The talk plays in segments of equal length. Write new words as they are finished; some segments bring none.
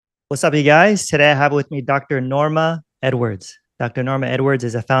What's up, you guys? Today I have with me Dr. Norma Edwards. Dr. Norma Edwards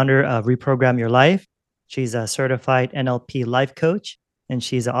is a founder of Reprogram Your Life. She's a certified NLP life coach, and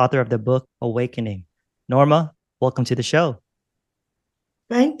she's the author of the book Awakening. Norma, welcome to the show.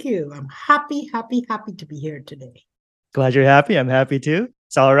 Thank you. I'm happy to be here today. Glad you're happy. I'm happy too.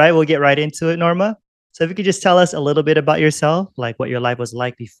 So, all right, we'll get right into it, Norma. So, if you could just tell us a little bit about yourself, like what your life was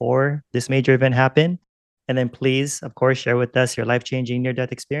like before this major event happened. And then please, of course, share with us your life-changing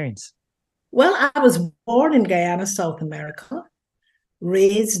near-death experience. Well, I was born in Guyana, South America,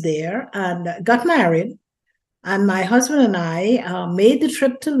 raised there, and got married. And my husband and I made the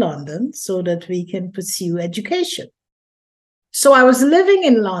trip to London so that we can pursue education. So I was living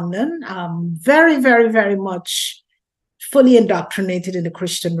in London, very much fully indoctrinated in the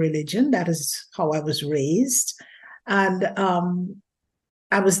Christian religion. That is how I was raised. And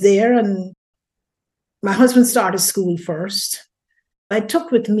I was there, and my husband started school first. I took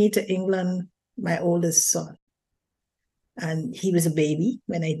with me to England my oldest son, and he was a baby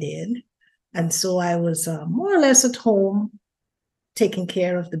when I did. And so I was more or less at home taking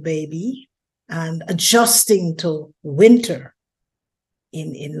care of the baby and adjusting to winter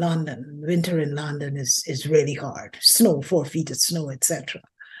in London. Winter in London is really hard. Snow, 4 feet of snow, etc.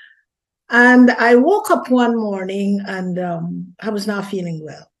 And I woke up one morning and I was not feeling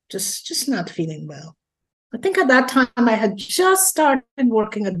well, just not feeling well. I think at that time I had just started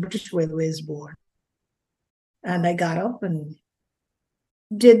working at the British Railways Board. And I got up and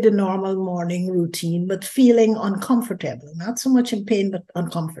did the normal morning routine, but feeling uncomfortable, not so much in pain, but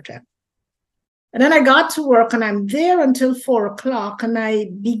uncomfortable. And then I got to work, and I'm there until 4:00, and I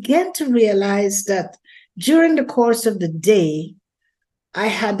began to realize that during the course of the day, I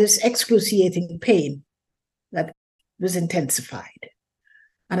had this excruciating pain that was intensified.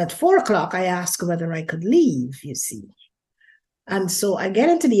 And at 4:00, I asked whether I could leave, you see. And so I get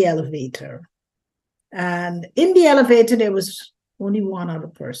into the elevator. And in the elevator, there was only one other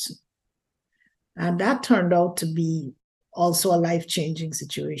person. And that turned out to be also a life-changing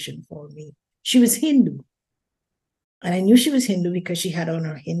situation for me. She was Hindu. And I knew she was Hindu because she had on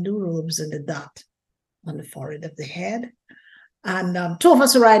her Hindu robes and a dot on the forehead of the head. And two of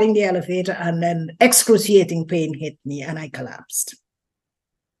us were riding the elevator, and then excruciating pain hit me, and I collapsed.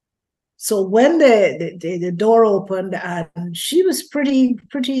 So when the door opened, and she was pretty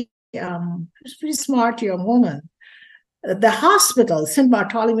smart young woman. The hospital, St.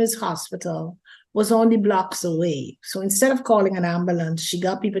 Bartholomew's Hospital, was only blocks away. So instead of calling an ambulance, she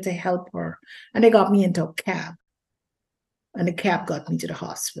got people to help her, and they got me into a cab. And the cab got me to the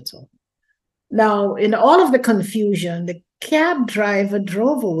hospital. Now, in all of the confusion, the cab driver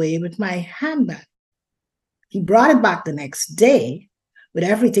drove away with my handbag. He brought it back the next day with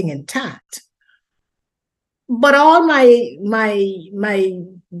everything intact. But all my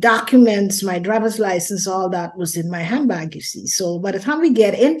documents, my driver's license, all that was in my handbag, you see. So by the time we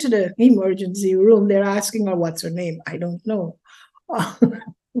get into the emergency room, they're asking her, what's her name? I don't know.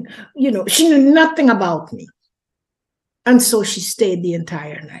 She knew nothing about me. And so she stayed the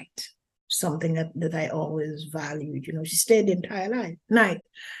entire night, something that I always valued. She stayed the entire night.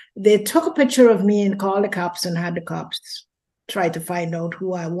 They took a picture of me and called the cops and had the cops try to find out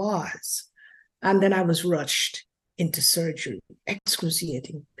who I was. And then I was rushed into surgery,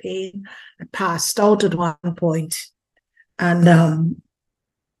 excruciating pain. I passed out at one point. And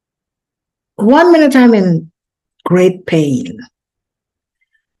 1 minute I'm in great pain.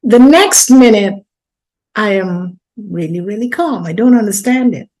 The next minute, I am really calm. I don't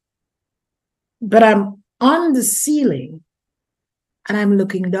understand it. But I'm on the ceiling, and I'm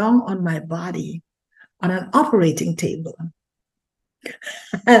looking down on my body on an operating table.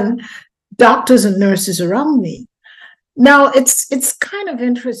 And doctors and nurses around me. Now, it's kind of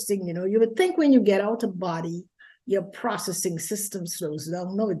interesting, you would think when you get out of body, your processing system slows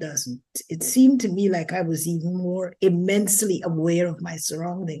down. No, it doesn't. It seemed to me like I was even more immensely aware of my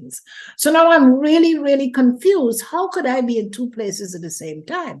surroundings. So now I'm really confused. How could I be in two places at the same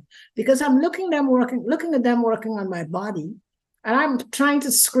time? Because I'm looking at them working on my body, and I'm trying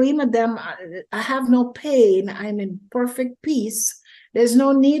to scream at them. I have no pain. I'm in perfect peace. There's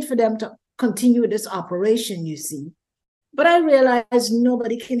no need for them to continue this operation, you see. But I realized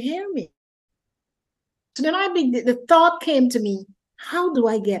nobody can hear me. So then the thought came to me, how do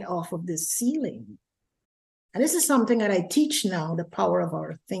I get off of this ceiling? And this is something that I teach now, the power of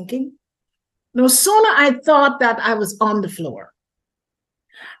our thinking. No sooner I thought that I was on the floor.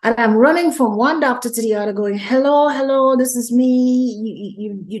 And I'm running from one doctor to the other going, hello, this is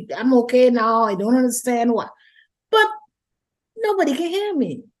me. I'm okay now. I don't understand what. But nobody can hear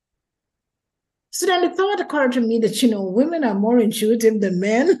me. So then the thought occurred to me that, women are more intuitive than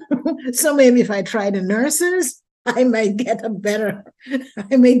men. So maybe if I try the nurses, I might get a better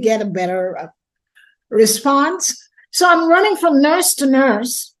response. So I'm running from nurse to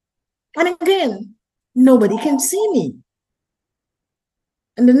nurse. And again, nobody can see me.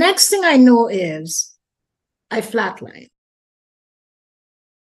 And the next thing I know is I flatline.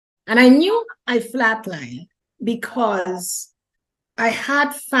 And I knew I flatlined because I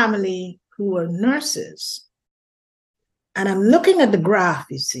had family who were nurses. And I'm looking at the graph,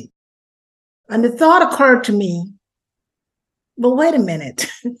 you see. And the thought occurred to me, but wait a minute.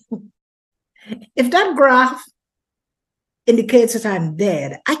 If that graph indicates that I'm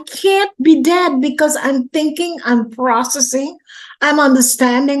dead, I can't be dead because I'm thinking, I'm processing, I'm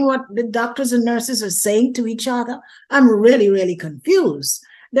understanding what the doctors and nurses are saying to each other. I'm really, really confused.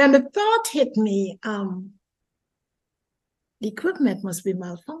 Then the thought hit me, the equipment must be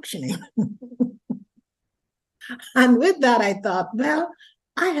malfunctioning. And with that, I thought, well,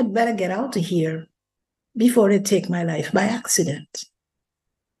 I had better get out of here before they take my life by accident.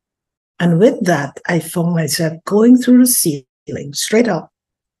 And with that, I found myself going through the ceiling, straight up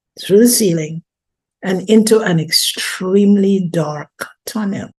through the ceiling and into an extremely dark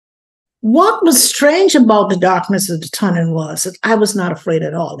tunnel. What was strange about the darkness of the tunnel was that I was not afraid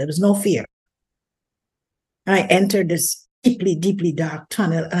at all. There was no fear. I entered this deeply, deeply dark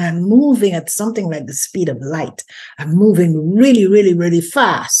tunnel, and I'm moving at something like the speed of light. I'm moving really, really, really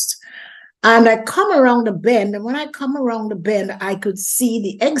fast. And I come around the bend, and when I come around the bend, I could see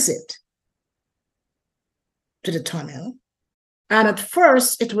the exit to the tunnel. And at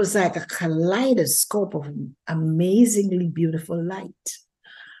first, it was like a kaleidoscope of amazingly beautiful light.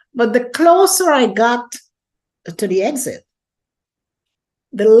 But the closer I got to the exit,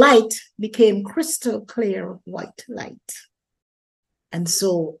 the light became crystal clear white light. And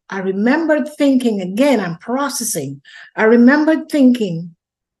so I remembered thinking, again, I'm processing. I remembered thinking,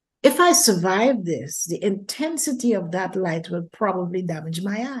 if I survive this, the intensity of that light will probably damage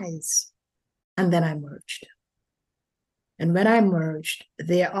my eyes. And then I merged. And when I merged,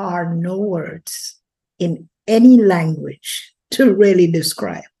 there are no words in any language to really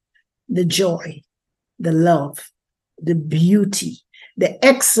describe the joy, the love, the beauty, the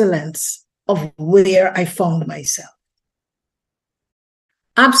excellence of where I found myself.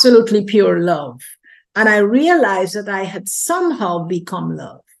 Absolutely pure love. And I realized that I had somehow become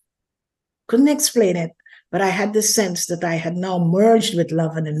love. Couldn't explain it, but I had the sense that I had now merged with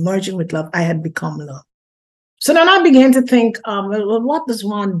love, and in merging with love, I had become love. So then I began to think, well, what does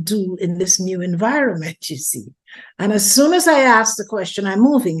one do in this new environment, you see? And as soon as I asked the question, I'm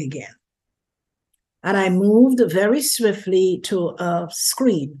moving again. And I moved very swiftly to a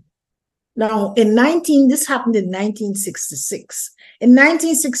screen. Now, this happened in 1966. In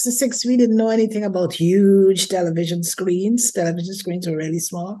 1966, we didn't know anything about huge television screens. Television screens were really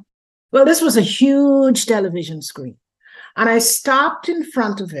small. Well, this was a huge television screen. And I stopped in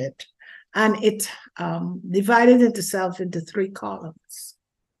front of it, and it divided itself into 3 columns.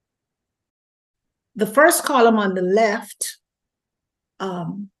 The first column on the left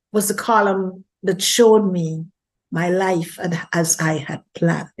was the column that showed me my life as I had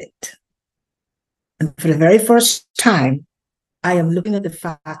planned it. And for the very first time, I am looking at the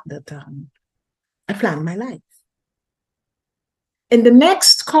fact that I planned my life. In the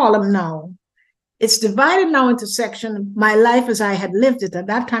next column now, it's divided now into section, my life as I had lived it. At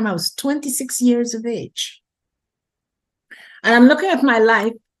that time, I was 26 years of age. And I'm looking at my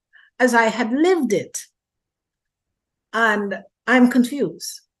life as I had lived it. And I'm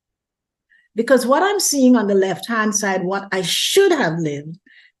confused. Because what I'm seeing on the left-hand side, what I should have lived,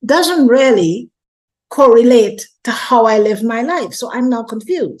 doesn't really correlate to how I lived my life. So I'm now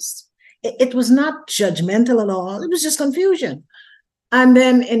confused. It was not judgmental at all. It was just confusion. And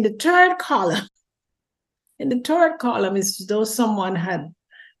then in the third column is as though someone had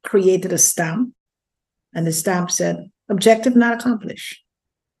created a stamp, and the stamp said, objective not accomplished.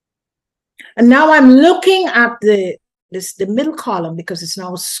 And now I'm looking at the middle column, because it's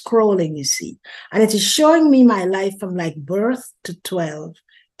now scrolling, you see, and it is showing me my life from like birth to 12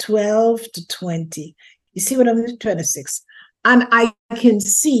 to 20. You see what I'm doing? 26. And I can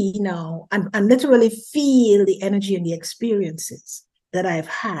see now and literally feel the energy and the experiences that I've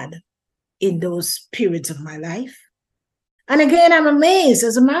had in those periods of my life. And again, I'm amazed.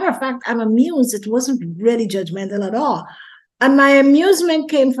 As a matter of fact, I'm amused. It wasn't really judgmental at all. And my amusement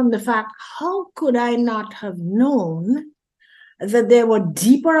came from the fact, how could I not have known that there were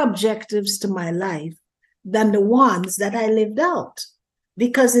deeper objectives to my life than the ones that I lived out?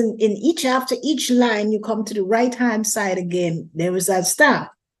 Because after each line, you come to the right-hand side again, there was that stamp.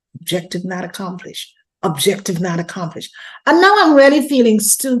 Objective not accomplished. Objective not accomplished. And now I'm really feeling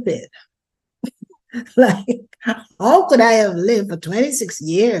stupid. Like, how could I have lived for 26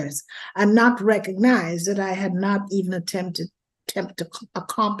 years and not recognize that I had not even attempted to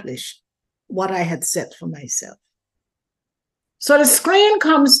accomplish what I had set for myself? So the screen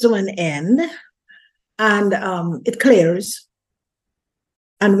comes to an end, and it clears.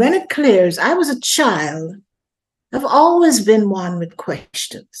 And when it clears, I was a child. I've always been one with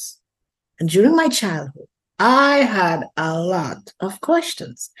questions. And during my childhood, I had a lot of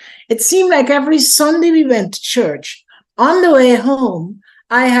questions. It seemed like every Sunday we went to church, on the way home,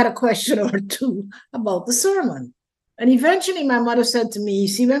 I had a question or two about the sermon. And eventually my mother said to me,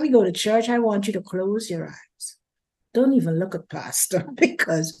 see, when we go to church, I want you to close your eyes. Don't even look at Pastor,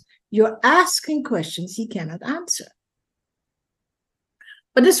 because you're asking questions he cannot answer.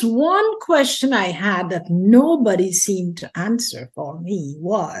 But this one question I had that nobody seemed to answer for me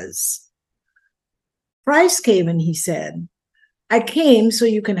was, Christ came and he said, I came so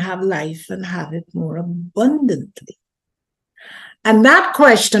you can have life and have it more abundantly. And that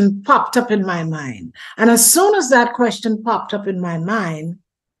question popped up in my mind. And as soon as that question popped up in my mind,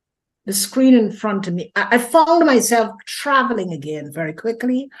 the screen in front of me, I found myself traveling again very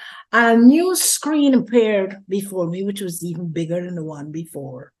quickly. And a new screen appeared before me, which was even bigger than the one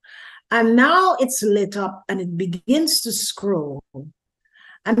before. And now it's lit up and it begins to scroll.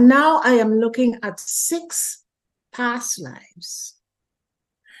 And now I am looking at 6 past lives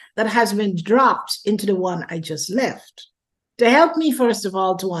that has been dropped into the one I just left to help me, first of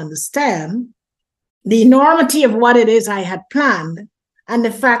all, to understand the enormity of what it is I had planned and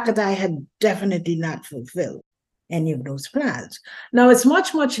the fact that I had definitely not fulfilled any of those plans. Now, it's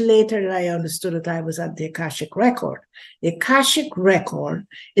much, much later that I understood that I was at the Akashic record. The Akashic record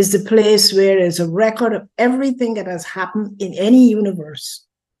is the place where there's a record of everything that has happened in any universe.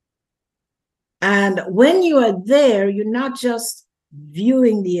 And when you are there, you're not just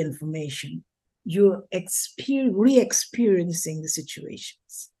viewing the information, you're re-experiencing the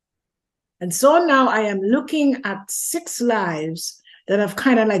situations. And so now I am looking at 6 lives that have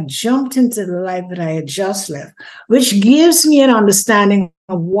kind of like jumped into the life that I had just left, which gives me an understanding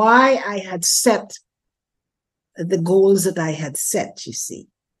of why I had set the goals that I had set, you see.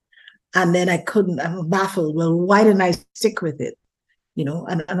 And then I'm baffled. Well, why didn't I stick with it? You know,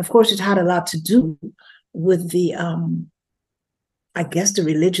 and of course it had a lot to do with the, I guess, the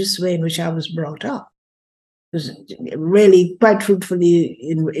religious way in which I was brought up. Because really, quite truthfully,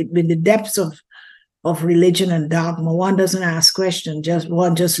 in the depths of religion and dogma, one doesn't ask questions,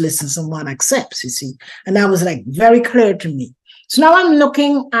 one just listens and one accepts, you see. And that was like very clear to me. So now I'm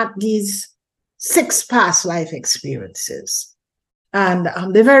looking at these 6 past life experiences. And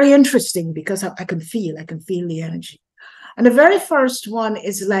they're very interesting because I can feel the energy. And the very first one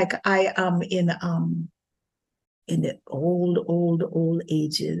is like I am in the old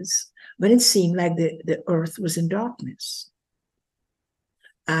ages, when it seemed like the earth was in darkness.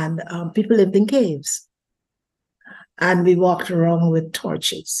 And people lived in caves. And we walked around with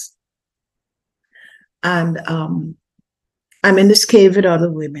torches. And I'm in this cave with other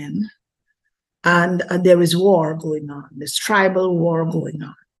women. And there is war going on, this tribal war going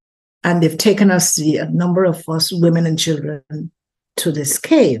on. And they've taken us, a number of us, women and children, to this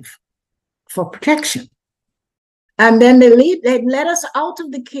cave for protection. And then they led us out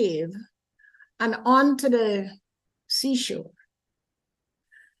of the cave and onto the seashore.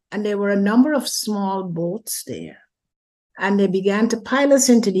 And there were a number of small boats there. And they began to pile us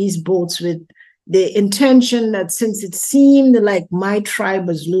into these boats with the intention that since it seemed like my tribe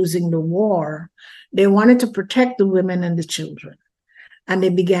was losing the war, they wanted to protect the women and the children. And they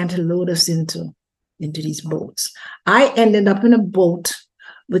began to load us into these boats. I ended up in a boat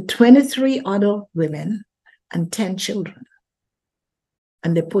with 23 other women and 10 children.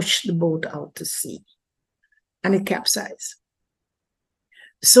 And they pushed the boat out to sea. And it capsized.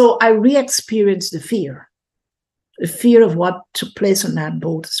 So I re-experienced the fear of what took place on that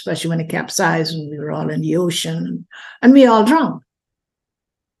boat, especially when it capsized and we were all in the ocean and we all drowned.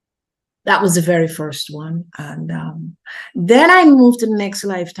 That was the very first one. And then I moved to the next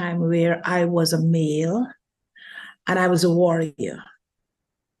lifetime where I was a male and I was a warrior.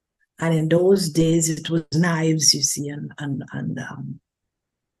 And in those days, it was knives, you see, and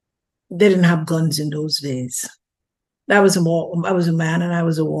they didn't have guns in those days. I was a man and I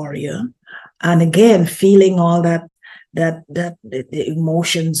was a warrior. And again, feeling all that the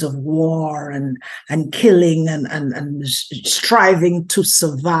emotions of war and killing and striving to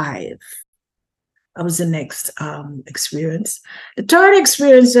survive. That was the next experience. The third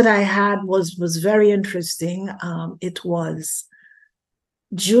experience that I had was very interesting. It was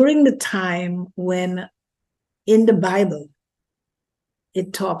during the time when in the Bible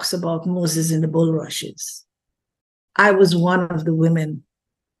it talks about Moses in the bulrushes. I was one of the women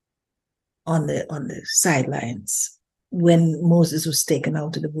on the sidelines when Moses was taken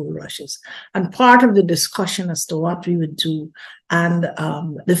out of the bulrushes. And part of the discussion as to what we would do and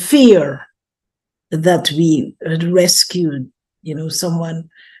the fear that we had rescued, someone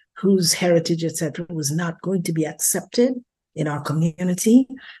whose heritage, etc., was not going to be accepted in our community.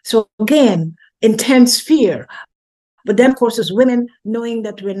 So again, intense fear. But then, of course, as women, knowing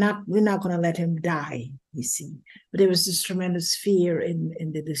that we're not going to let him die, you see. But there was this tremendous fear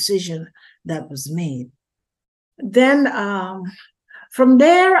in the decision that was made. Then from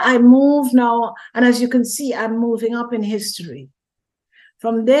there, I moved now, and as you can see, I'm moving up in history.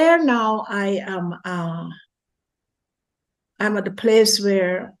 From there now, I'm at the place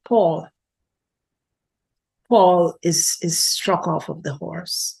where Paul is struck off of the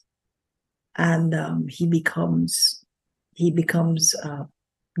horse, and he becomes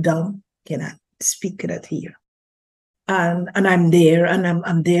dumb, cannot speak, cannot hear. And I'm there, and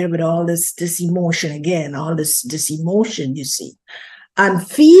I'm there with all this emotion again, all this emotion, you see, and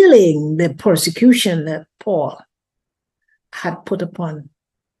feeling the persecution that Paul had put upon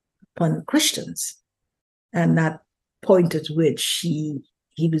Christians, and that point at which he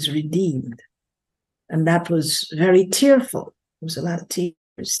was redeemed. And that was very tearful. There was a lot of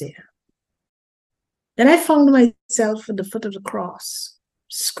tears there. Then I found myself at the foot of the cross,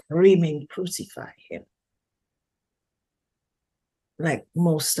 screaming, "Crucify him." Like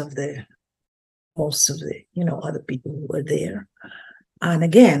most of the other people who were there. And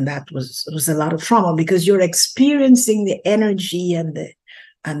again, it was a lot of trauma, because you're experiencing the energy and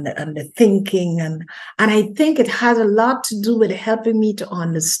the thinking, and I think it has a lot to do with helping me to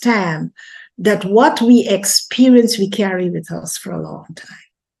understand that what we experience, we carry with us for a long time,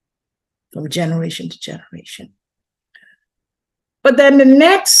 from generation to generation. But then the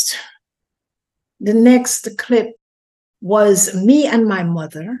next clip was me and my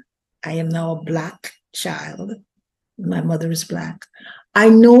mother. I am now a Black child. My mother is Black. I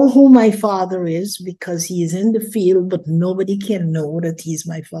know who my father is because he is in the field, but nobody can know that he's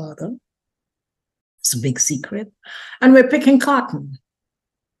my father. It's a big secret. And we're picking cotton.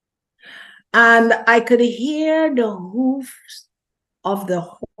 And I could hear the hoofs of the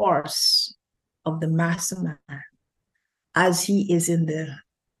horse of the master man as he is in the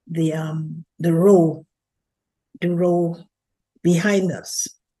row behind us.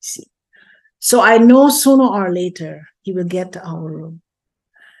 See. So I know sooner or later he will get to our room.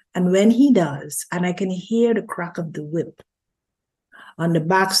 And when he does, and I can hear the crack of the whip on the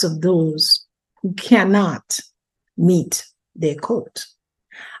backs of those who cannot meet their coat.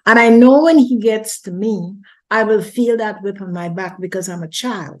 And I know when he gets to me, I will feel that whip on my back because I'm a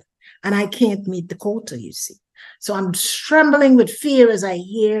child and I can't meet the quota, you see. So I'm trembling with fear as I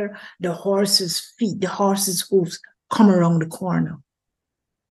hear the horse's feet, the horse's hoofs come around the corner.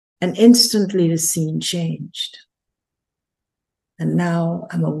 And instantly the scene changed. And now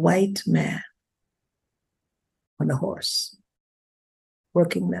I'm a white man on a horse,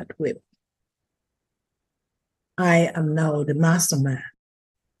 working that whip. I am now the master man,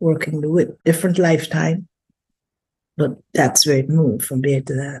 working the whip. Different lifetime, but that's where it moved from there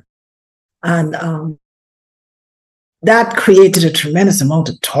to that. And that created a tremendous amount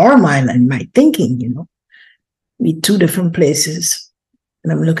of turmoil in my thinking, We two different places,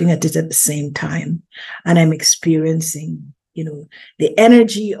 and I'm looking at it at the same time, and I'm experiencing, the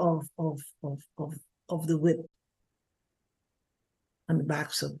energy of the whip on the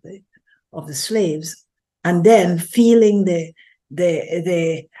backs of the slaves, and then feeling the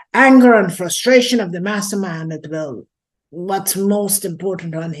anger and frustration of the master man that, well, what's most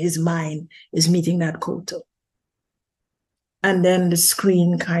important on his mind is meeting that quota. And then the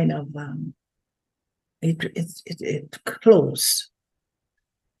screen kind of it closed,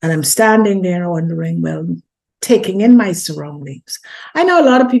 and I'm standing there wondering, well, taking in my surroundings. I know a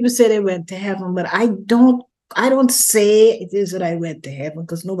lot of people say they went to heaven, but I don't say it is that I went to heaven,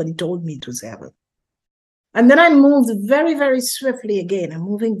 because nobody told me it was heaven. And then I moved very, very swiftly again. I'm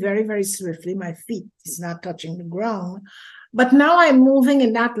moving very, very swiftly. My feet is not touching the ground. But now I'm moving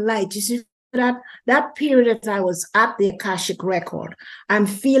in that light. You see, that period that I was at the Akashic record, I'm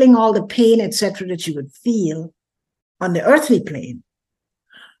feeling all the pain, etc., that you would feel on the earthly plane.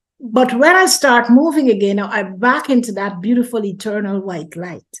 But when I start moving again, now I'm back into that beautiful eternal white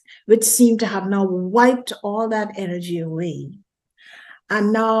light, which seemed to have now wiped all that energy away.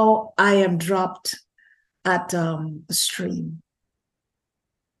 And now I am dropped at a stream,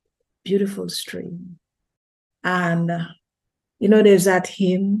 beautiful stream. And There's that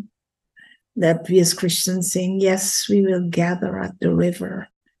hymn that we as Christians sing, yes, we will gather at the river,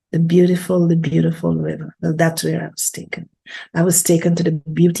 the beautiful river. Well, that's where I was taken. I was taken to the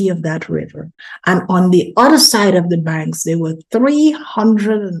beauty of that river. And on the other side of the banks, there were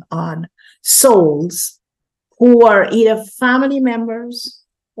 300 and odd souls who were either family members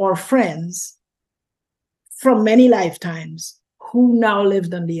or friends from many lifetimes who now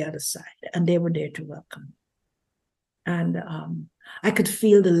lived on the other side, and they were there to welcome me. And I could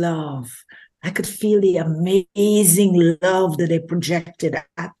feel the love. I could feel the amazing love that they projected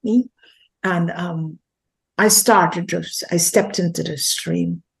at me. And I stepped into the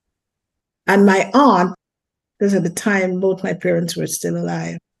stream. And my aunt, because at the time both my parents were still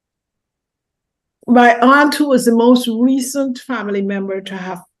alive, my aunt, who was the most recent family member to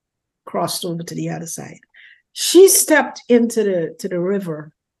have crossed over to the other side, she stepped into the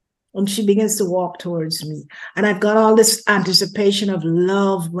river, and she begins to walk towards me. And I've got all this anticipation of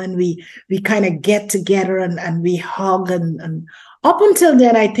love when we kind of get together and we hug. And up until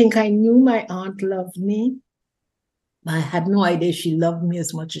then, I think I knew my aunt loved me. I had no idea she loved me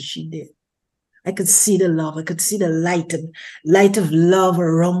as much as she did. I could see the love. I could see the light of love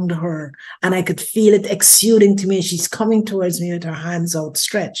around her. And I could feel it exuding to me. She's coming towards me with her hands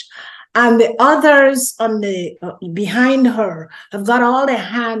outstretched. And the others on the behind her have got all their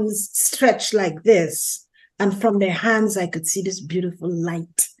hands stretched like this. And from their hands, I could see this beautiful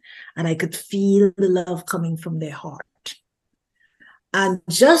light. And I could feel the love coming from their heart. And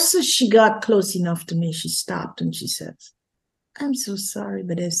just as she got close enough to me, she stopped and she says, I'm so sorry,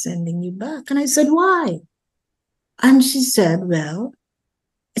 but they're sending you back. And I said, why? And she said, well,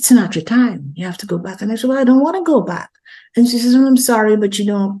 it's not your time. You have to go back. And I said, well, I don't want to go back. And she says, well, I'm sorry, but you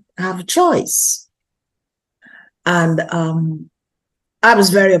don't have a choice. And I was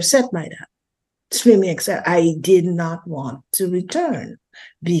very upset by that. Extremely upset. I did not want to return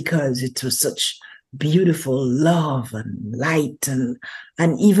because it was such beautiful love and light and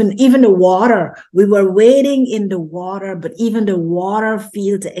even the water. We were wading in the water, but even the water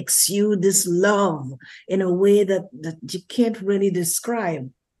felt to exude this love in a way that you can't really describe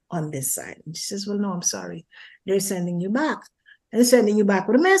on this side. And she says, well, no, I'm sorry. They're sending you back. And they're sending you back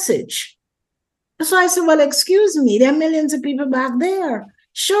with a message. So I said, well, excuse me, there are millions of people back there.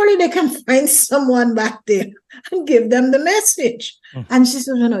 Surely they can find someone back there and give them the message. And she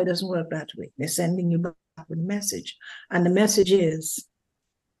said, no, it doesn't work that way. They're sending you back with a message. And the message is,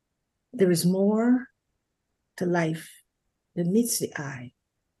 there is more to life than meets the eye.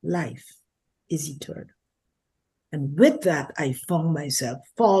 Life is eternal. And with that, I found myself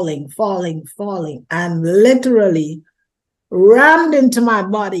falling, and literally rammed into my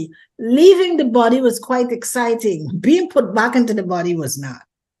body. Leaving the body was quite exciting. Being put back into the body was not.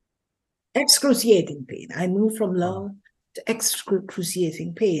 Excruciating pain. I moved from love to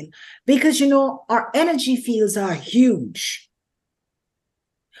excruciating pain because, our energy fields are huge.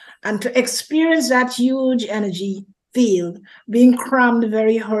 And to experience that huge energy field being crammed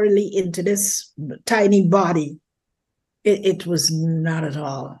very hurriedly into this tiny body, it was not at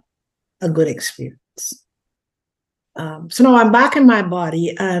all a good experience. So now I'm back in my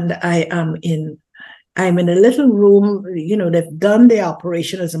body, and I'm in a little room. They've done the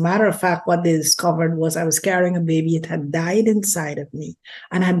operation. As a matter of fact, what they discovered was I was carrying a baby. It had died inside of me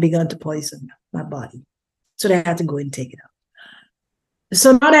and had begun to poison my body. So they had to go and take it out.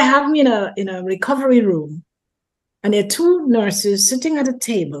 So now they have me in a recovery room, and there are two nurses sitting at a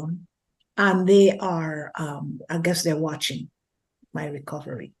table, and they are, I guess they're watching my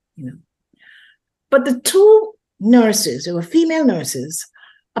recovery, But the two nurses, they were female nurses,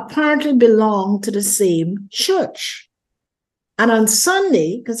 apparently belonged to the same church. And on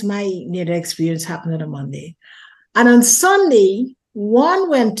Sunday, because my near-death experience happened on a Monday, and on Sunday, one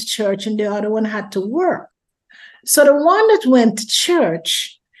went to church and the other one had to work. So the one that went to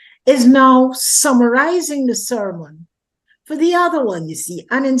church is now summarizing the sermon for the other one, you see.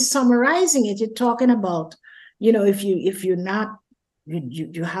 And in summarizing it, you're talking about, if you're not,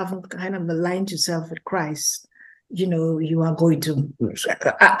 you haven't kind of aligned yourself with Christ, you are going to,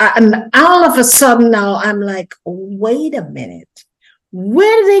 and all of a sudden now I'm like, wait a minute,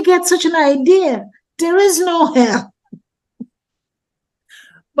 where did they get such an idea? There is no hell.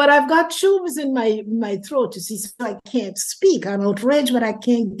 But I've got tubes in my throat, you see, so I can't speak. I'm outraged, but I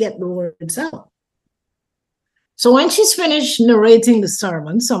can't get the words out. So when she's finished narrating the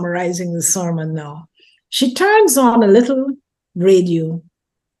sermon, summarizing the sermon now, she turns on a little radio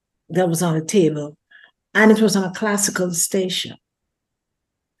that was on a table, and it was on a classical station.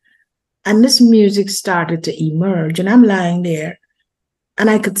 And this music started to emerge, and I'm lying there, and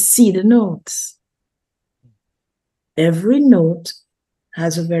I could see the notes. Every note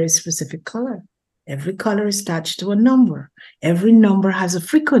has a very specific color. Every color is attached to a number. Every number has a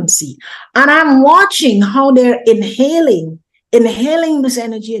frequency. And I'm watching how they're inhaling this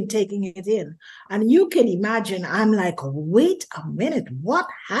energy and taking it in. And you can imagine, I'm like, wait a minute, what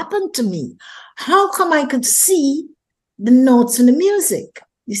happened to me? How come I could see the notes in the music?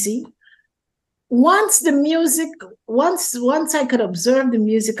 You see? Once I could observe the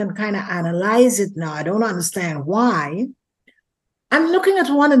music and kind of analyze it now, I don't understand why. I'm looking at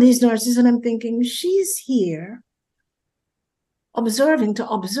one of these nurses and I'm thinking, she's here observing to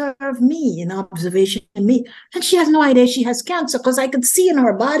observe me, in observation of me. And she has no idea she has cancer because I could see in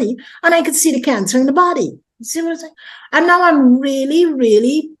her body and I could see the cancer in the body. You see what I'm saying? And now I'm really,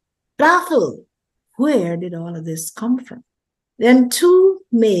 really baffled. Where did all of this come from? Then two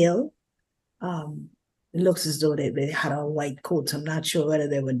male, it looks as though they had on white coats. I'm not sure whether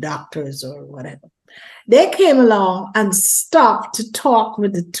they were doctors or whatever. They came along and stopped to talk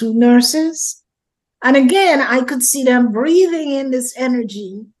with the two nurses. And again, I could see them breathing in this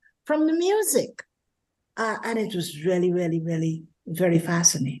energy from the music. And it was really, really, really very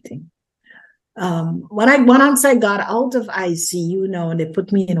fascinating. Once I got out of ICU now, and they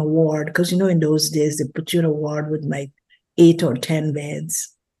put me in a ward, because, in those days, they put you in a ward with like 8 or 10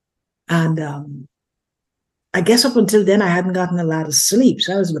 beds. And I guess up until then, I hadn't gotten a lot of sleep.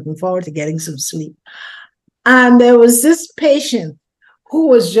 So I was looking forward to getting some sleep. And there was this patient who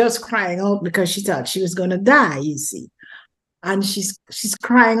was just crying out because she thought she was going to die, you see. And she's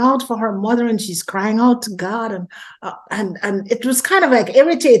crying out for her mother, and she's crying out to God. And it was kind of like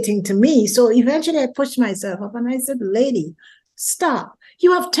irritating to me. So eventually I pushed myself up and I said, lady, stop.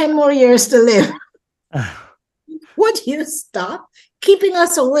 You have 10 more years to live. Would you stop keeping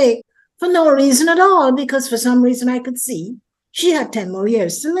us awake for no reason at all? Because for some reason I could see she had 10 more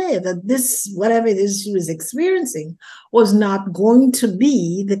years to live. That this, whatever it is she was experiencing, was not going to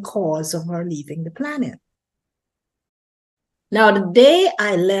be the cause of her leaving the planet. Now, the day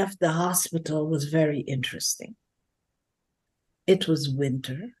I left the hospital was very interesting. It was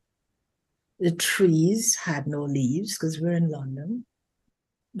winter. The trees had no leaves because we're in London.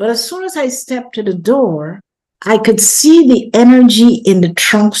 But as soon as I stepped to the door, I could see the energy in the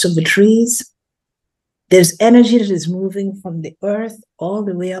trunks of the trees. There's energy that is moving from the earth all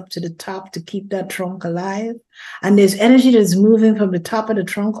the way up to the top to keep that trunk alive. And there's energy that is moving from the top of the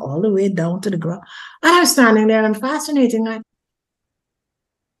trunk all the way down to the ground. And I'm standing there and I'm fascinating. Like,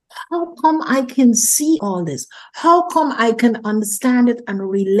 how come I can see all this? How come I can understand it and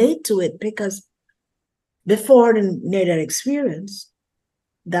relate to it? Because before the near-death experience,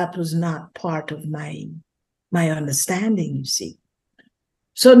 that was not part of my understanding, you see.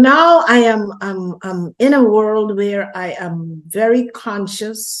 So now I'm in a world where I am very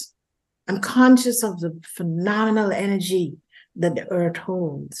conscious. I'm conscious of the phenomenal energy that the earth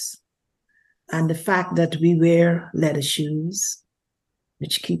holds, and the fact that we wear leather shoes,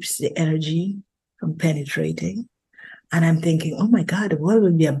 which keeps the energy from penetrating. And I'm thinking, oh my God, the world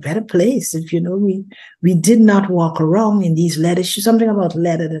would be a better place if, we did not walk around in these leather shoes, something about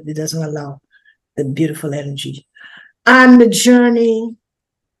leather that it doesn't allow the beautiful energy. And the journey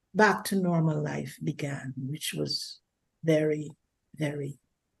back to normal life began, which was very, very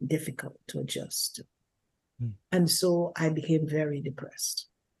difficult to adjust to. And so I became very depressed.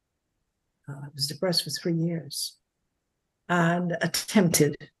 I was depressed for 3 years and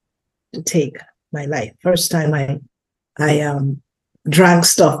attempted to take my life. First time I drank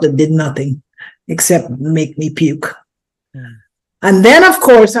stuff that did nothing except make me puke. And then, of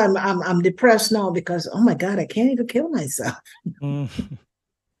course, I'm depressed now because, oh my God, I can't even kill myself.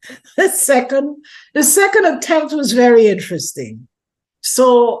 The second attempt was very interesting.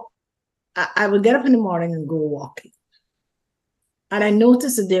 So I would get up in the morning and go walking. And I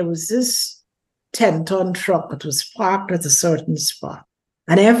noticed that there was this 10-ton truck that was parked at a certain spot.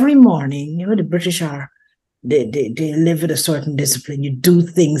 And every morning, the British they live with a certain discipline. You do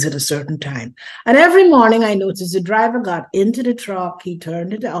things at a certain time. And every morning I noticed the driver got into the truck, he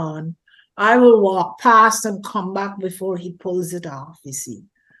turned it on. I will walk past and come back before he pulls it off, you see.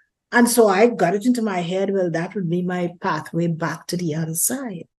 And so I got it into my head, well, that would be my pathway back to the other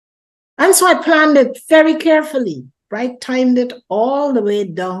side. And so I planned it very carefully, right? Timed it all the way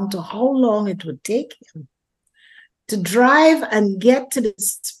down to how long it would take him to drive and get to the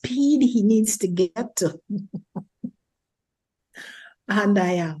speed he needs to get to. And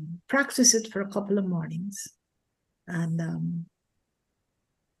I practiced it for a couple of mornings. And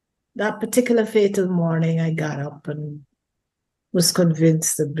that particular fatal morning, I got up and was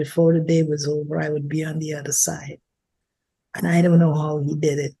convinced that before the day was over, I would be on the other side. And I don't know how he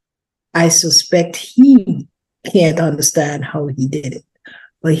did it. I suspect he can't understand how he did it.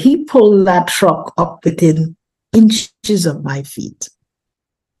 But he pulled that truck up within inches of my feet.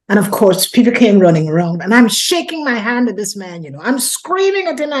 And of course, people came running around, and I'm shaking my hand at this man, I'm screaming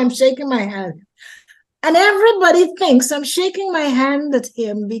at him, I'm shaking my hand. And everybody thinks I'm shaking my hand at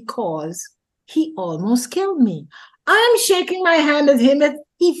him because he almost killed me. I'm shaking my hand at him that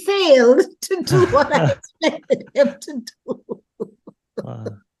he failed to do what I expected him to do.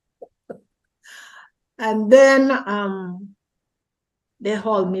 And then they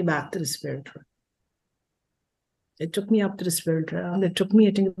hauled me back to the spirit realm. They took me up to the spirit realm. They took me,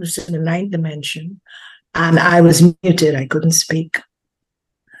 I think it was in the 9th dimension. And I was muted. I couldn't speak.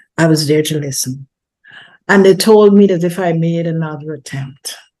 I was there to listen. And they told me that if I made another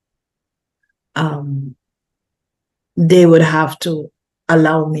attempt, they would have to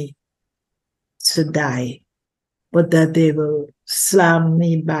allow me to die, but that they will slam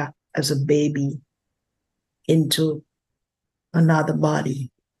me back as a baby into another body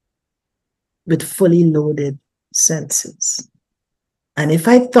with fully loaded senses. And if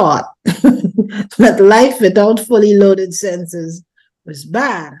I thought that life without fully loaded senses was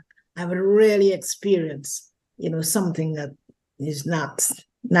bad, I would really experience, something that is not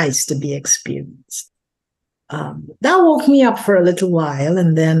nice to be experienced. That woke me up for a little while,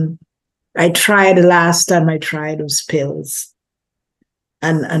 and then the last time I tried was pills.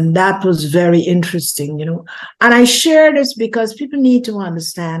 And that was very interesting, And I share this because people need to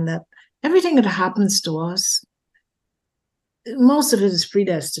understand that everything that happens to us, most of it is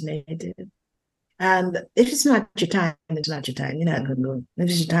predestinated. And if it's not your time, it's not your time. You're not going to go. If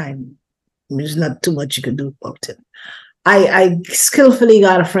it's your time, there's not too much you can do about it. I skillfully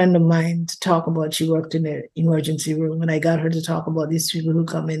got a friend of mine to talk about, she worked in the emergency room, and I got her to talk about these people who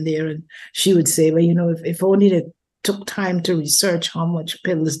come in there, and she would say, well, if only they took time to research how much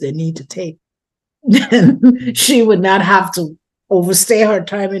pills they need to take, then she would not have to overstay her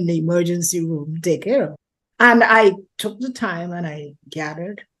time in the emergency room to take care of. And I took the time and I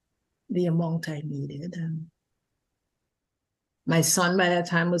gathered the amount I needed. And my son by that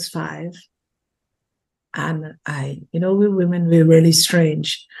time was 5. And we women, we're really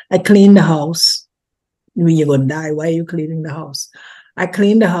strange. I cleaned the house. When you're going to die, why are you cleaning the house? I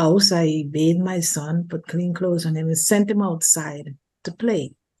cleaned the house. I bathed my son, put clean clothes on him, and sent him outside to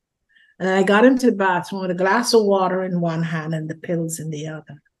play. And then I got into the bathroom with a glass of water in one hand and the pills in the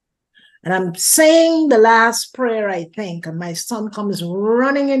other. And I'm saying the last prayer, I think, and my son comes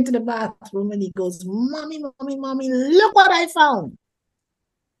running into the bathroom and he goes, Mommy, Mommy, Mommy, look what I found.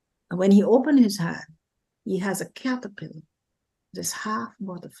 And when he opened his hand, he has a caterpillar, just half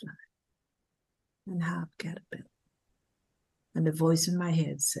butterfly and half caterpillar. And the voice in my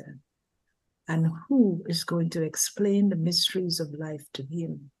head said, and who is going to explain the mysteries of life to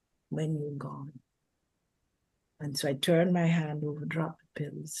him when you're gone? And so I turned my hand over, dropped the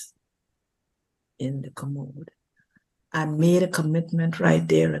pills in the commode, and made a commitment right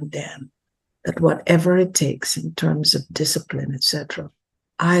there and then that whatever it takes in terms of discipline, etc.,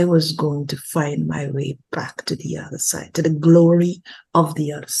 I was going to find my way back to the other side, to the glory of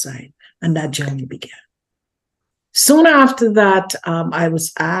the other side. And that journey began. Soon after that, I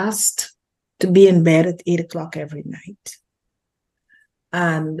was asked to be in bed at 8 o'clock every night.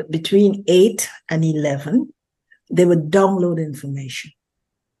 And between 8 and 11, they would download information.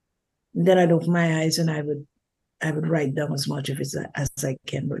 And then I'd open my eyes and I would write down as much of it as I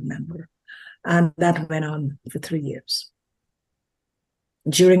can remember. And that went on for 3 years.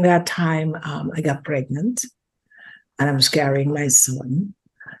 During that time, I got pregnant and I was carrying my son.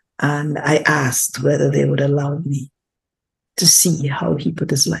 And I asked whether they would allow me to see how he put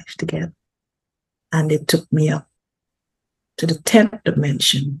his life together. And they took me up to the 10th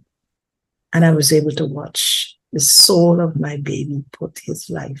dimension. And I was able to watch the soul of my baby put his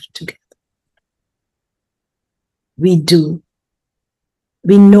life together. We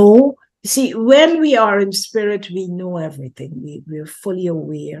know. See, when we are in spirit, we know everything. We're fully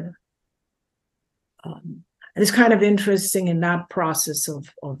aware. And it's kind of interesting in that process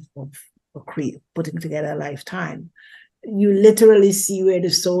of putting together a lifetime. You literally see where the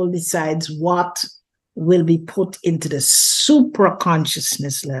soul decides what will be put into the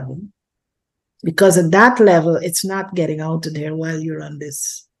supra-consciousness level. Because at that level, it's not getting out of there while you're on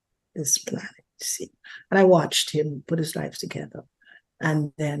this planet, see. And I watched him put his life together.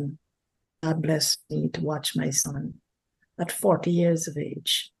 And then God blessed me to watch my son at 40 years of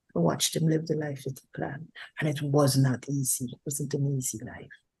age. I watched him live the life that he planned. And it was not easy. It wasn't an easy life.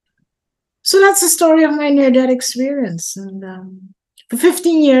 So that's the story of my near-death experience. And for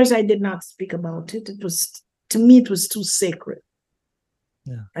 15 years, I did not speak about it. To me, it was too sacred.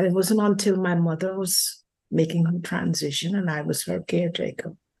 Yeah. And it wasn't until my mother was making her transition, and I was her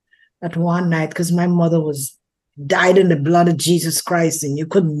caretaker. At one night, because my mother was died in the blood of Jesus Christ, and you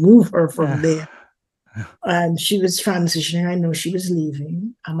couldn't move her from there. And she was transitioning. I know she was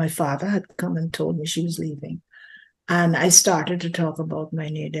leaving. And my father had come and told me she was leaving. And I started to talk about my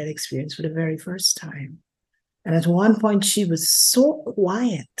near-death experience for the very first time. And at one point, she was so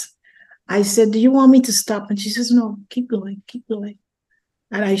quiet. I said, "Do you want me to stop?" And she says, "No, keep going, keep going."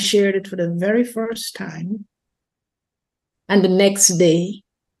 And I shared it for the very first time. And the next day,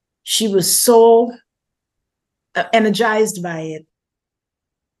 she was so energized by it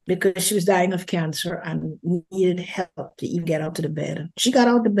because she was dying of cancer and needed help to even get out of the bed. She got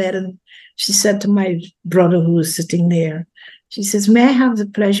out of bed and she said to my brother who was sitting there, she says, "May I have the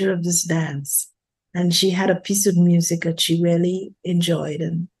pleasure of this dance?" And she had a piece of music that she really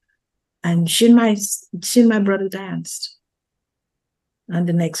enjoyed. And she and my brother danced. And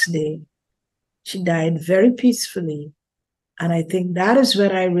the next day, she died very peacefully. And I think that is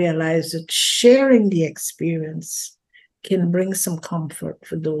when I realized that sharing the experience can bring some comfort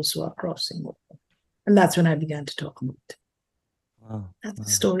for those who are crossing over. And that's when I began to talk about it. Wow. That's the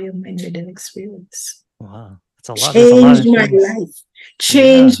story of my near-death experience. Wow. That's a lot. There's a lot of Changed my things. life.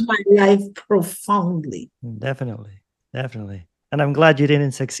 Changed my life profoundly. Definitely. Definitely. And I'm glad you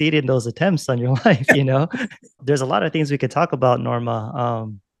didn't succeed in those attempts on your life, you know? There's a lot of things we could talk about, Norma.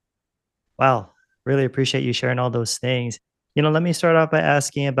 Wow. Really appreciate you sharing all those things. Let me start off by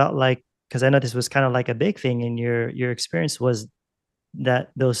asking about because I know this was kind of like a big thing in your experience was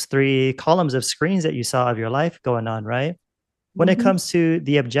that those 3 columns of screens that you saw of your life going on, right? When it comes to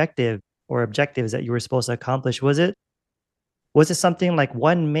the objective or objectives that you were supposed to accomplish, was it something like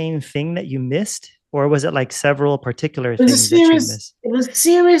one main thing that you missed, or was it like several particular things that you missed? It was a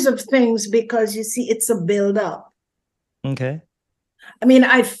series of things because you see, it's a build-up. Okay. I mean,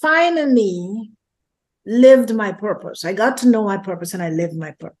 I finally lived my purpose. I got to know my purpose and I lived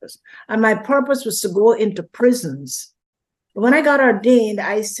my purpose. And my purpose was to go into prisons. When I got ordained,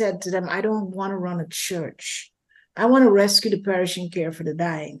 I said to them, I don't want to run a church. I want to rescue the perishing, care for the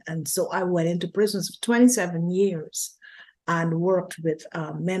dying. And so I went into prisons for 27 years and worked with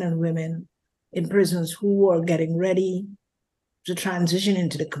men and women in prisons who were getting ready to transition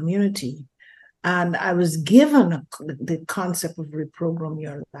into the community. And I was given the concept of reprogram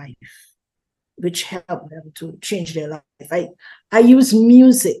your life, which helped them to change their life. I use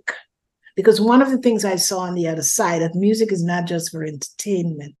music because one of the things I saw on the other side, that music is not just for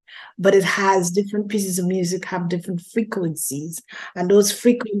entertainment, but it has different pieces of music, have different frequencies, and those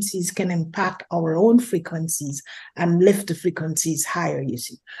frequencies can impact our own frequencies and lift the frequencies higher, you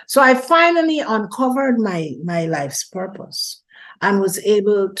see. So I finally uncovered my life's purpose and was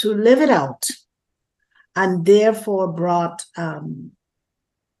able to live it out, and therefore brought a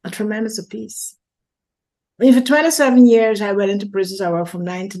tremendous peace. I mean, for 27 years, I went into prisons. I worked from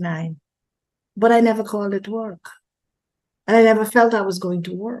 9 to 9, but I never called it work. And I never felt I was going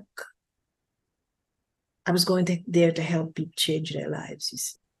to work. I was there to help people change their lives, you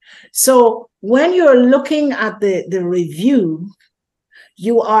see. So when you're looking at the review,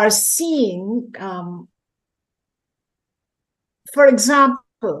 you are seeing, for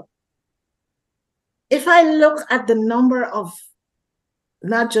example, if I look at the number of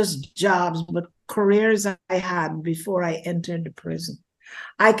not just jobs, but careers I had before I entered the prison,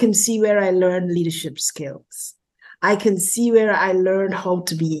 I can see where I learned leadership skills. I can see where I learned how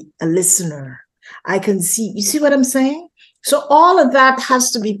to be a listener. I can see, you see what I'm saying? So all of that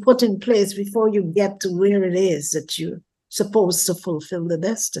has to be put in place before you get to where it is that you're supposed to fulfill the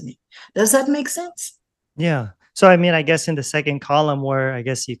destiny. Does that make sense? Yeah. So, I mean, I guess in the second column where I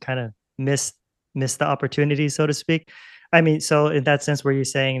guess you kind of missed the opportunity, so to speak. I mean, so in that sense, were you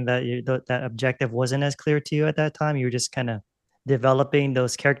saying that that objective wasn't as clear to you at that time? You were just kind of developing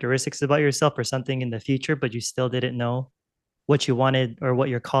those characteristics about yourself or something in the future, but you still didn't know what you wanted or what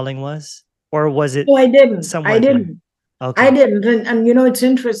your calling was? Or was it No, I didn't. somewhere there? Okay. I didn't. And you know, it's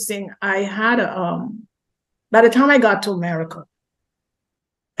interesting. I had by the time I got to America,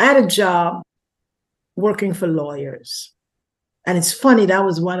 I had a job working for lawyers. And it's funny, that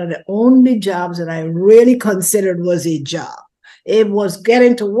was one of the only jobs that I really considered was a job. It was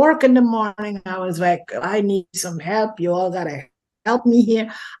getting to work in the morning. I was like, I need some help. You all got to help me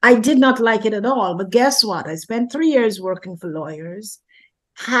here. I did not like it at all. But guess what? I spent 3 years working for lawyers.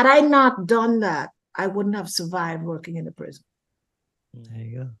 Had I not done that, I wouldn't have survived working in the prison. There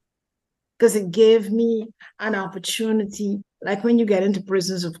you go. Because it gave me an opportunity. Like when you get into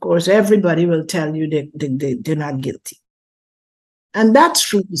prisons, of course, everybody will tell you they're not guilty. And that's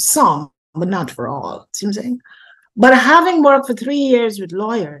true for some, but not for all. See what I'm saying? But having worked for 3 years with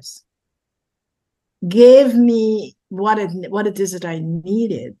lawyers, gave me what it is that I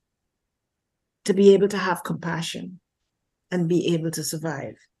needed to be able to have compassion and be able to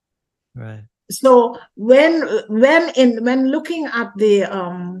survive. Right. So when looking at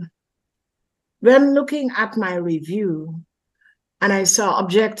my review and I saw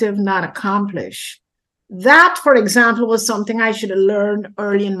objective not accomplished, that, for example, was something I should have learned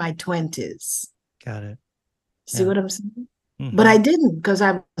early in my 20s. Got it. See what I'm saying? Mm-hmm. But I didn't, because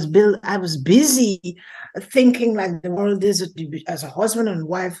I was busy thinking like the world is, as a husband and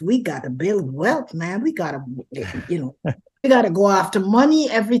wife, we got to build wealth, man. We got to, we got to go after money.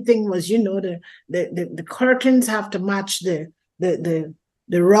 Everything was, the curtains have to match the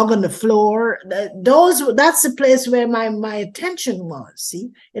rug on the floor. That's the place where my attention was.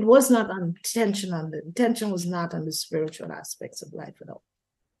 See, it was not the attention was not on the spiritual aspects of life at all.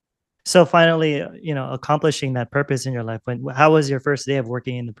 So finally, accomplishing that purpose in your life, how was your first day of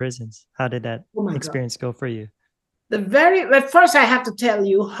working in the prisons? How did that experience go for you? At first I have to tell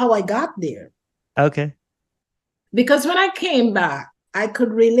you how I got there. Okay. Because when I came back, I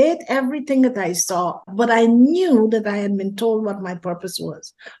could relate everything that I saw, but I knew that I had been told what my purpose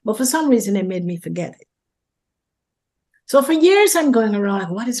was. But for some reason, it made me forget it. So for years, I'm going around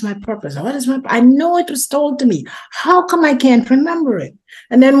like, what is my purpose? I know it was told to me. How come I can't remember it?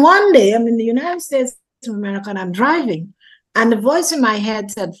 And then one day, I'm in the United States of America and I'm driving, and the voice in my head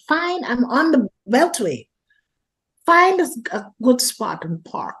said, I'm on the Beltway. Find a good spot and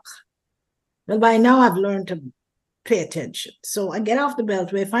park. Well, by now I've learned to pay attention. So I get off the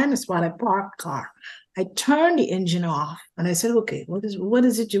Beltway, find a spot, I park the car. I turn the engine off and I said, okay, what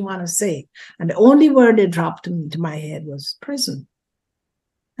is it you want to say? And the only word that dropped into my head was prison.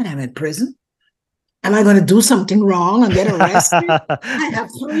 And I'm in prison. Am I going to do something wrong and get arrested? I have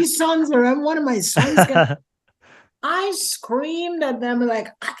 3 sons, or one of my sons. I screamed at them like,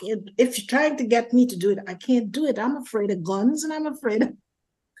 if you're trying to get me to do it, I can't do it. I'm afraid of guns and I'm afraid of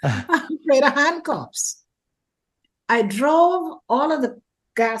handcuffs. I drove all of the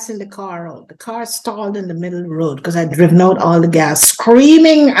gas in the car out. The car stalled in the middle of the road because I'd driven out all the gas,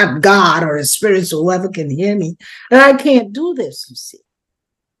 screaming at God or the spirits or whoever can hear me that I can't do this, you see.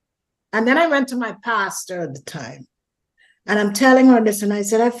 And then I went to my pastor at the time and I'm telling her this, and I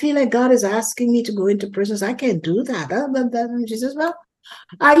said, I feel like God is asking me to go into prisons. I can't do that. And she says, well,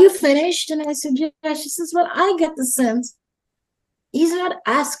 are you finished? And I said, yeah. She says, well, I get the sense he's not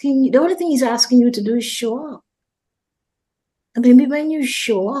asking you. The only thing he's asking you to do is show up. And maybe when you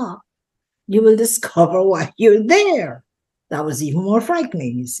show up, you will discover why you're there. That was even more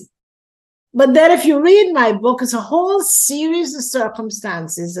frightening, you see. But then if you read my book, it's a whole series of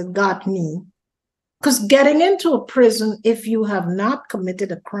circumstances that got me. Because getting into a prison, if you have not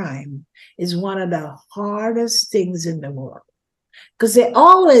committed a crime, is one of the hardest things in the world. Because they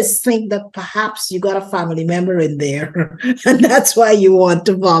always think that perhaps you got a family member in there, and that's why you want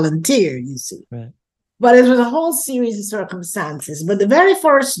to volunteer, you see. Right. But it was a whole series of circumstances. But the very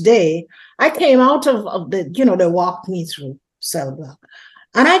first day, I came out of the, they walked me through cell block.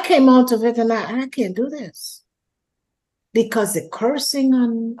 And I came out of it and I can't do this. Because the cursing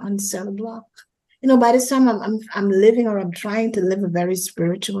on cell block, by the time I'm living, or I'm trying to live a very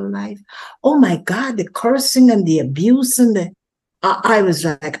spiritual life, oh my God, the cursing and the abuse and I was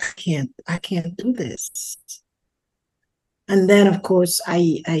like, I can't do this. And then, of course,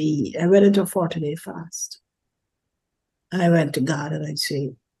 I went into a 40-day fast. And I went to God and I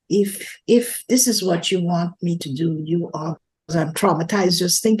said, if this is what you want me to do, I'm traumatized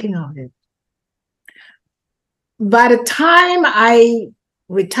just thinking of it. By the time I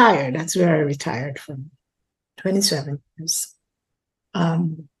retired, that's where I retired from, 27 years. I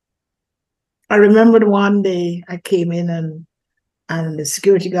remembered one day I came in and the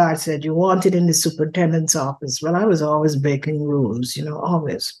security guard said, you want it in the superintendent's office. Well, I was always breaking rules,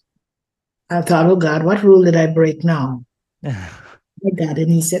 always. I thought, oh God, what rule did I break now? My dad, and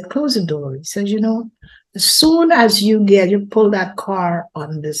he said, close the door. He says, as soon as you pull that car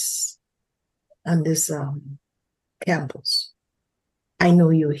on this campus, I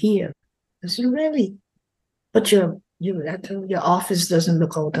know you're here. I said, really? But your office doesn't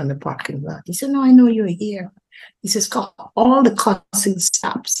look out on the parking lot. He said, no, I know you're here. He says, all the cursing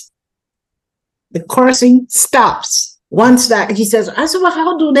stops. The cursing stops. Once that, he says, I said, well,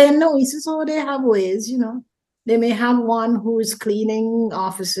 how do they know? He says, oh, they have ways, They may have one who is cleaning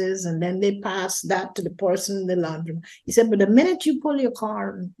offices, and then they pass that to the person in the laundry. He said, but the minute you pull your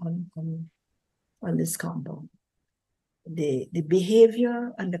car on this compound, the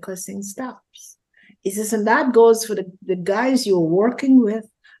behavior and the cursing stops. He says, and that goes for the guys you're working with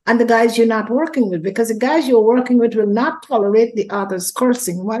and the guys you're not working with, because the guys you're working with will not tolerate the others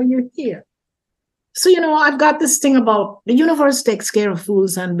cursing while you're here. So, I've got this thing about the universe takes care of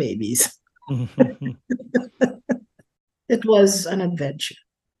fools and babies. It was an adventure,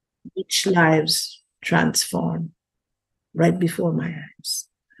 which lives transformed right before my eyes.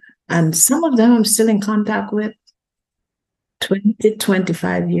 And some of them I'm still in contact with 20,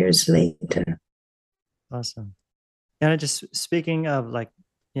 25 years later. Awesome. And just speaking of like,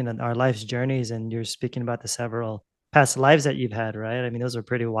 our life's journeys, and you're speaking about the several past lives that you've had, right? I mean, those are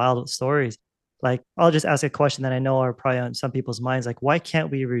pretty wild stories. Like, I'll just ask a question that I know are probably on some people's minds. Like, why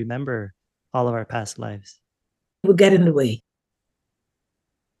can't we remember all of our past lives? Will get in the way.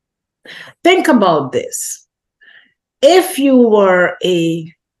 Think about this. If you were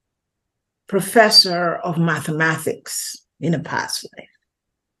a professor of mathematics in a past life,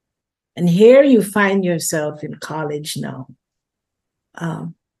 and here you find yourself in college now,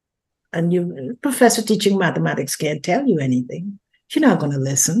 and you professor teaching mathematics can't tell you anything. You're not going to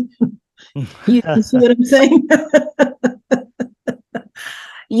listen. You see what I'm saying?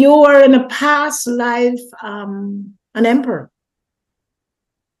 You were in a past life an emperor.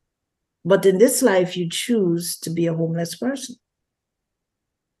 But in this life, you choose to be a homeless person.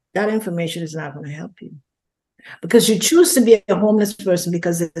 That information is not going to help you. Because you choose to be a homeless person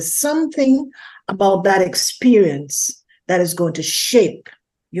because there's something about that experience that is going to shape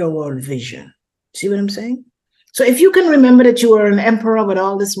your world vision. See what I'm saying? So if you can remember that you were an emperor with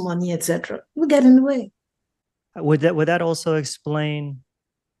all this money, etc., we'll get in the way. Would that also explain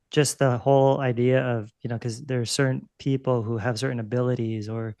just the whole idea of, because there are certain people who have certain abilities,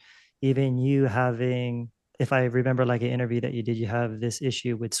 or even you having, if I remember like an interview that you did, you have this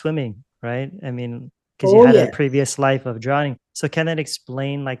issue with swimming, right? I mean, because you had a previous life of drowning. So can that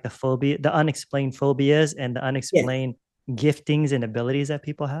explain like the unexplained phobias and the unexplained giftings and abilities that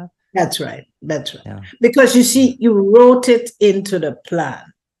people have? That's right. That's right. Yeah. Because you see, you wrote it into the plan.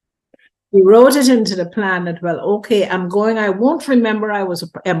 You wrote it into the plan that, well, okay, I won't remember I was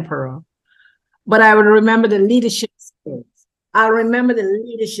an emperor, but I will remember the leadership skills. I'll remember the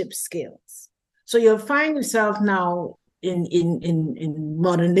leadership skills. So you'll find yourself now in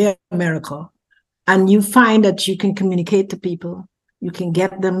modern day America, and you find that you can communicate to people, you can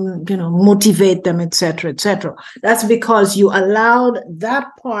get them, motivate them, etc., etc. That's because you allowed that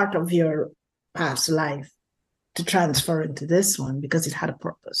part of your past life to transfer into this one because it had a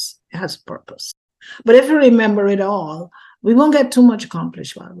purpose. It has a purpose. But if we remember it all, we won't get too much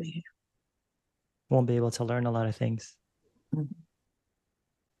accomplished while we're here. Won't be able to learn a lot of things. Mm-hmm.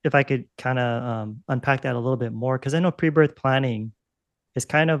 If I could kind of unpack that a little bit more, because I know pre-birth planning is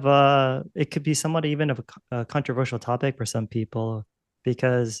kind of it could be somewhat even of a controversial topic for some people,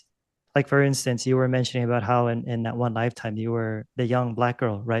 because like, for instance, you were mentioning about how in that one lifetime you were the young Black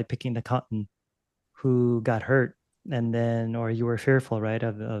girl, right, picking the cotton, who got hurt, and then, or you were fearful, right,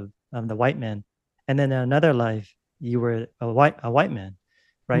 of the white man, and then in another life you were a white man,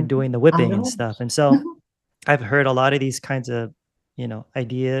 right, doing the whipping and stuff. And so I've heard a lot of these kinds of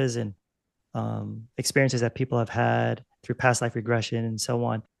ideas and experiences that people have had through past life regression and so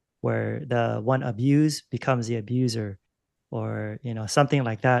on, where the one abused becomes the abuser, or something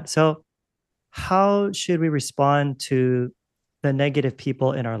like that. So how should we respond to the negative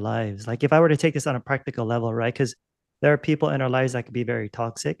people in our lives? Like, if I were to take this on a practical level, right? Because there are people in our lives that could be very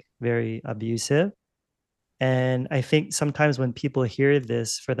toxic, very abusive. And I think sometimes when people hear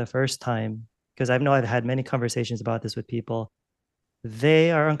this for the first time, because I know I've had many conversations about this with people,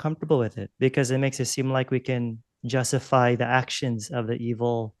 they are uncomfortable with it because it makes it seem like we can justify the actions of the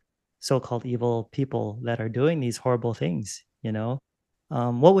evil, so-called evil people that are doing these horrible things.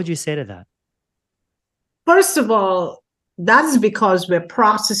 What would you say to that? First of all, that's because we're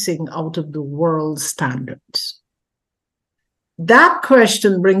processing out of the world standards. That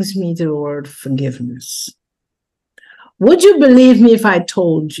question brings me to the word forgiveness. Would you believe me if I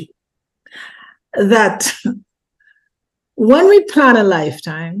told you that when we plan a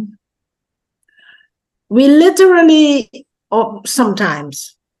lifetime, we literally, or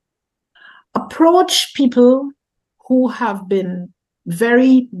sometimes, approach people who have been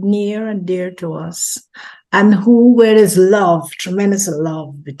very near and dear to us, and where there's love, tremendous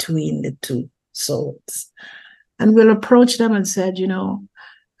love between the two souls. And we'll approach them and said,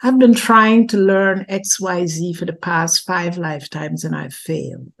 I've been trying to learn XYZ for the past 5 lifetimes and I've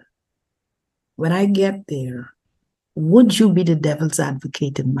failed. When I get there, would you be the devil's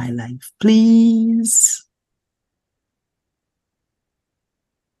advocate in my life, please?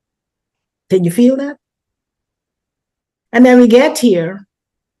 Can you feel that? And then we get here,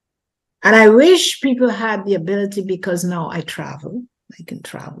 and I wish people had the ability, because now I travel. I can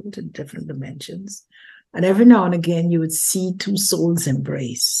travel to different dimensions. And every now and again, you would see 2 souls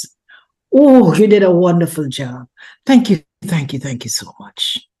embrace. Oh, you did a wonderful job. Thank you, thank you, thank you so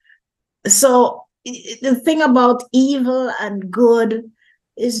much. So the thing about evil and good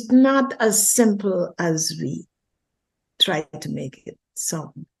is not as simple as we try to make it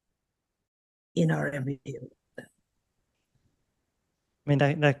sound in our everyday. I mean,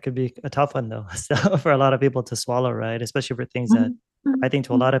 that could be a tough one though, so for a lot of people to swallow, right? Especially for things that I think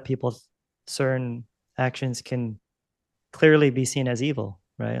to a lot of people, certain actions can clearly be seen as evil,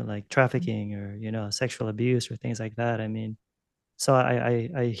 right? Like trafficking or, sexual abuse or things like that. I mean, so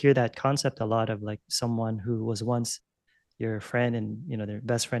I hear that concept a lot of like someone who was once your friend and, their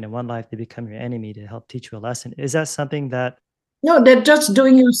best friend in one life, they become your enemy to help teach you a lesson. Is that something that No, they're just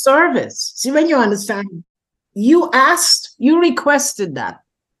doing you service. See, when you understand, you asked, you requested that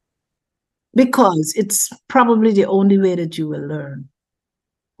because it's probably the only way that you will learn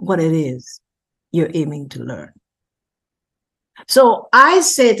what it is you're aiming to learn. So I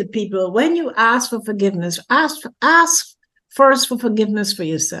say to people, when you ask for forgiveness, ask first for forgiveness for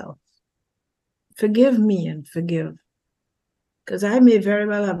yourself. Forgive me and forgive. Because I may very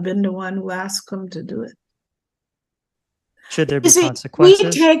well have been the one who asked them to do it. should there You be see, we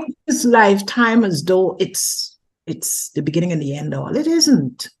consequences? take this lifetime as though it's the beginning and the end all. It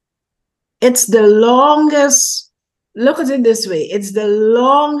isn't. It's the longest, look at it this way, it's the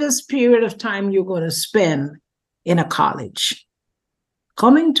longest period of time you're going to spend in a college.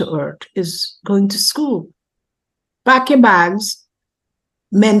 Coming to Earth is going to school. Pack your bags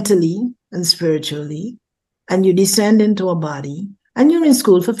mentally and spiritually, and you descend into a body, and you're in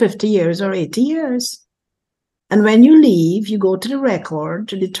school for 50 years or 80 years. And when you leave, you go to the record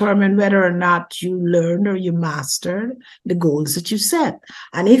to determine whether or not you learned or you mastered the goals that you set.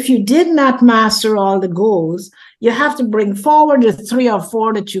 And if you did not master all the goals, you have to bring forward the 3 or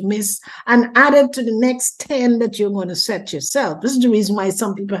 4 that you missed and add it to the next 10 that you're going to set yourself. This is the reason why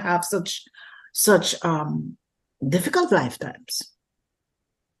some people have such difficult lifetimes.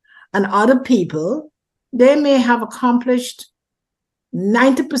 And other people, they may have accomplished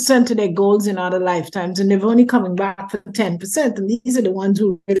 90% of their goals in other lifetimes, and they've only coming back for 10%. And these are the ones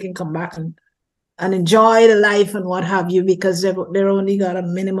who really can come back and enjoy the life and what have you, because they're only got a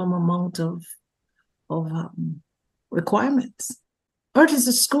minimum amount of requirements. Earth is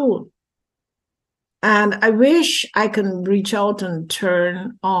a school. And I wish I can reach out and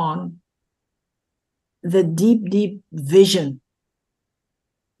turn on the deep, deep vision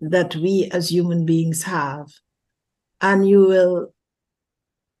that we as human beings have. And you will,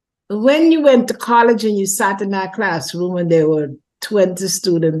 when you went to college and you sat in that classroom and there were 20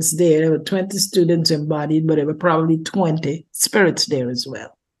 students there were 20 students embodied, but there were probably 20 spirits there as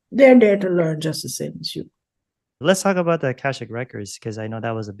well. They're there to learn just the same as you. Let's talk about the Akashic records, because I know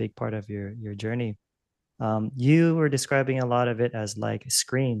that was a big part of your journey. You were describing a lot of it as like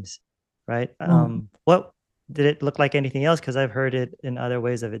screens, right? What did it look like anything else? Because I've heard it in other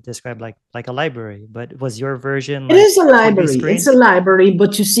ways of it described like a library, but was your version It like is a TV library. It's a screens? library,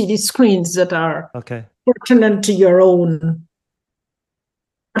 but you see these screens that are Okay. pertinent to your own.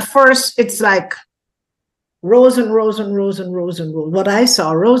 At first, it's like rows and rows and rows and rows and rows. What I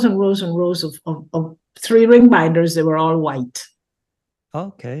saw, rows and rows and rows of 3-ring binders. They were all white.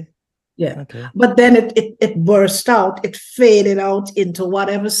 Okay. Yeah. Okay. But then it burst out. It faded out into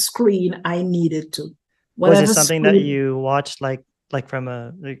whatever screen I needed to. Was it Whatever something that screen. you watched like from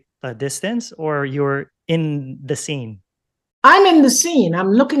a distance, or you were in the scene? I'm in the scene.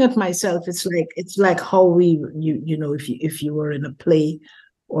 I'm looking at myself. It's like how you know, if you were in a play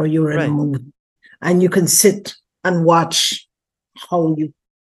or you were in a Right. movie, and you can sit and watch how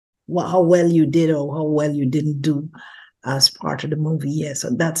well you did or how well you didn't do as part of the movie. Yes,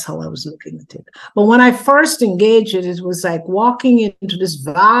 and that's how I was looking at it. But when I first engaged it was like walking into this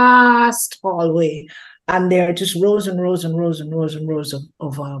vast hallway, and there are just rows and rows and rows and rows and rows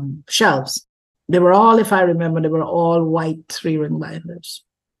of shelves. They were all, if I remember, they were all white 3-ring binders.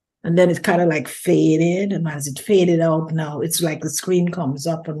 And then it kind of like faded. And as it faded out now, it's like the screen comes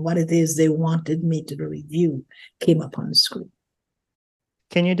up and what it is they wanted me to review came up on the screen.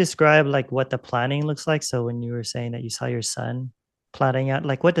 Can you describe like what the planning looks like? So when you were saying that you saw your son plotting out,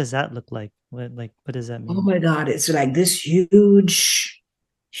 like what does that look like? What does that Oh mean? my God, it's like this huge,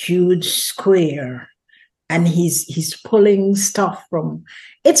 huge square. And he's pulling stuff from,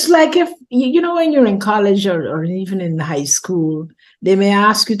 it's like if you know when you're in college or even in high school, they may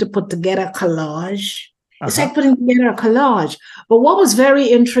ask you to put together a collage. It's Uh-huh. like putting together a collage. But what was very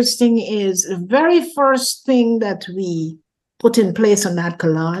interesting is the very first thing that we put in place on that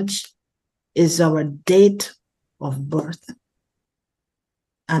collage is our date of birth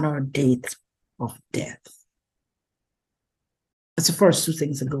and our date of death. That's the first two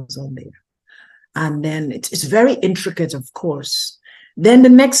things that goes on there. And then it's very intricate, of course. Then the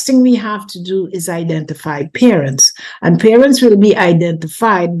next thing we have to do is identify parents. And parents will be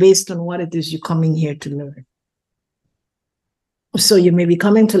identified based on what it is you're coming here to learn. So you may be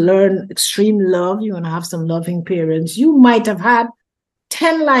coming to learn extreme love. You want to have some loving parents. You might have had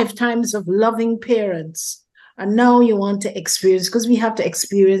 10 lifetimes of loving parents. And now you want to experience, because we have to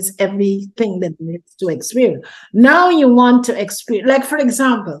experience everything that needs to experience. Now you want to experience, like, for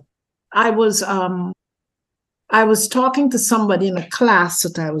example, I was talking to somebody in a class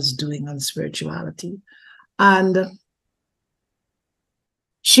that I was doing on spirituality, and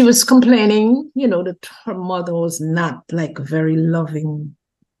she was complaining, that her mother was not like a very loving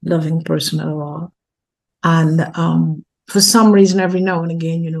person at all. And for some reason, every now and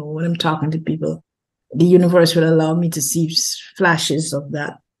again, when I'm talking to people, the universe will allow me to see flashes of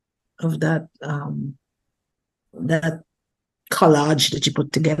that collage that you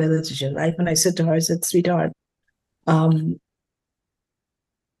put together. That's your life. And I said to her, I said, sweetheart,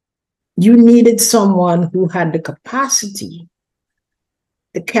 you needed someone who had the capacity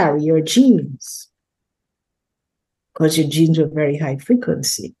to carry your genes, because your genes were very high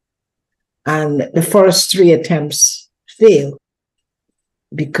frequency. And the first 3 attempts failed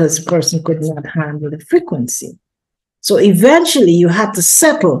because the person could not handle the frequency. So eventually you had to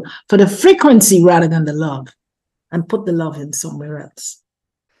settle for the frequency rather than the love, and put the love in somewhere else.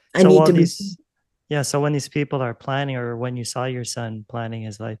 So when these people are planning, or when you saw your son planning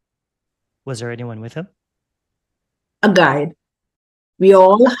his life, was there anyone with him? A guide. We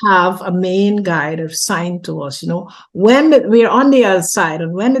all have a main guide assigned to us. When we're on the other side,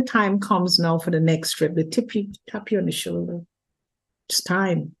 and when the time comes now for the next trip, they tap you on the shoulder. It's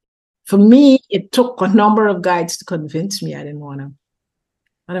time. For me, it took a number of guides to convince me I didn't want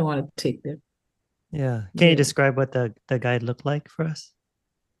to take them. Yeah. Can you describe what the guide looked like for us?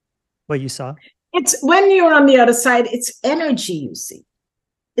 What you saw? It's when you're on the other side, it's energy, you see.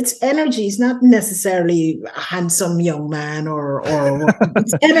 It's energy. It's not necessarily a handsome young man or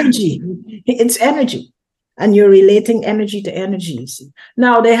it's energy. It's energy. And you're relating energy to energy, you see.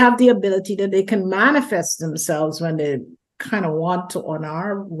 Now, they have the ability that they can manifest themselves when they kind of want to, on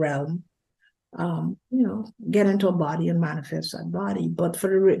our realm, get into a body and manifest that body. But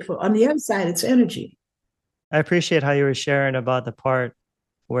for on the other side, it's energy. I appreciate how you were sharing about the part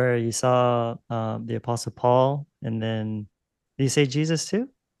where you saw the Apostle Paul, and then did you say Jesus too?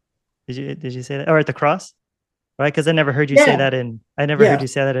 Did you say that, or at the cross? Right, because I never heard you say that heard you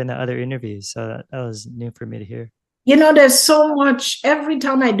say that in the other interviews, so that was new for me to hear. There's so much. Every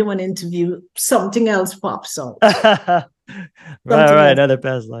time I do an interview, something else pops up. right, another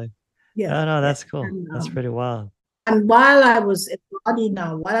past life. Yeah. No, that's cool. That's pretty wild. And while I was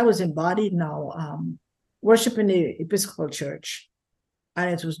embodied now, worshiping the Episcopal Church, and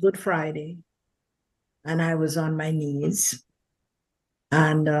it was Good Friday, and I was on my knees,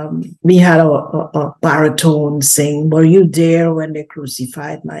 and we had a baritone sing, "Were you there when they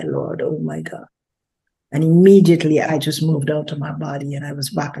crucified my Lord? Oh my God." And immediately I just moved out of my body, and I was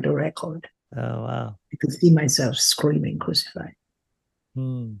back at the record. Oh, wow. I could see myself screaming, "Crucified."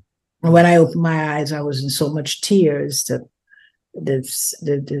 And when I opened my eyes, I was in so much tears that the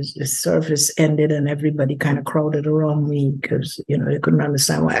service ended, and everybody kind of crowded around me because, they couldn't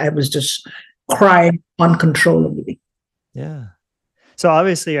understand why I was just crying uncontrollably. Yeah. So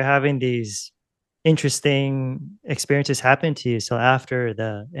obviously you're having these interesting experiences happen to you. So after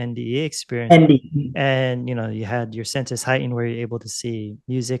the NDE experience, and you had your senses heightened where you're able to see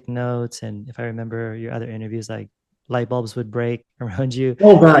music notes, and if I remember your other interviews, like light bulbs would break around you.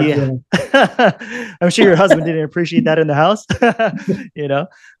 Oh God, yeah. I'm sure your husband didn't appreciate that in the house.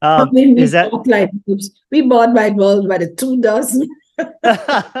 We bought light bulbs by the 2 dozen.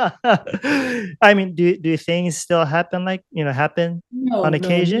 I mean, do things still happen on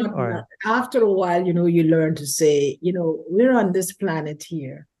occasion? Or after a while, you learn to say, we're on this planet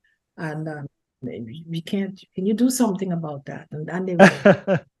here, and we can't. Can you do something about that? And they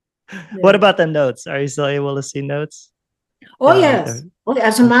will. What about the notes? Are you still able to see notes? Oh, yes.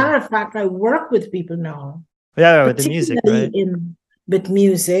 As a matter of fact, I work with people now. Yeah, with the music, right? With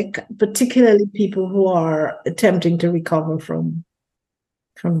music, particularly people who are attempting to recover from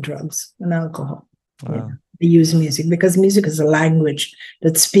drugs and alcohol. Wow. Yeah. They use music because music is a language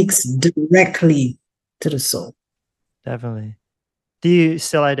that speaks directly to the soul. Definitely. Do you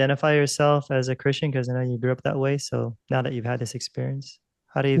still identify yourself as a Christian? Because I know you grew up that way. So now that you've had this experience,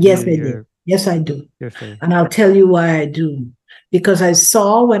 how do you view Yes, I do. Your faith? And I'll tell you why I do. Because I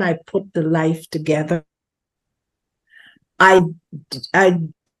saw when I put the life together, I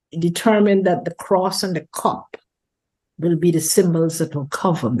determined that the cross and the cup will be the symbols that will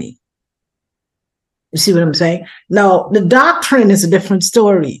cover me. You see what I'm saying? Now, the doctrine is a different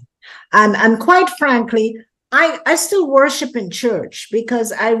story. And quite frankly, I still worship in church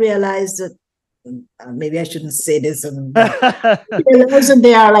because I realize that maybe I shouldn't say this, realize that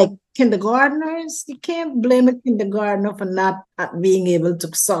they are like kindergartners. You can't blame a kindergartner for not being able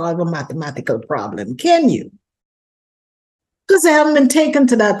to solve a mathematical problem, can you? Because they haven't been taken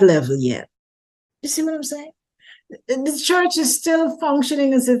to that level yet. You see what I'm saying? The church is still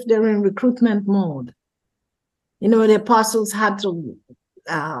functioning as if they're in recruitment mode. You know, the apostles had to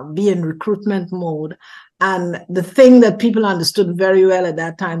be in recruitment mode. And the thing that people understood very well at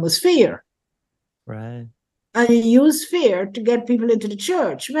that time was fear. Right. And you use fear to get people into the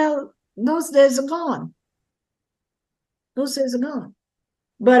church. Well, those days are gone. Those days are gone.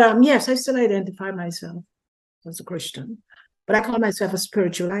 But yes, I still identify myself as a Christian. But I call myself a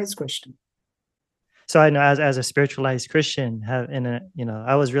spiritualized Christian. So I know as a spiritualized Christian,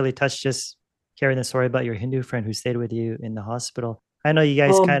 I was really touched just hearing the story about your Hindu friend who stayed with you in the hospital. I know you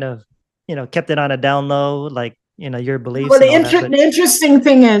guys kind of, kept it on a down low, like, your beliefs. Well, the interesting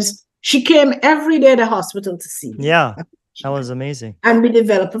thing is she came every day to the hospital to see me. Yeah, that was amazing. And we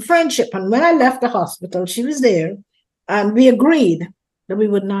developed a friendship. And when I left the hospital, she was there, and we agreed that we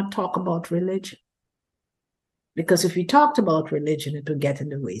would not talk about religion. Because if we talked about religion, it would get in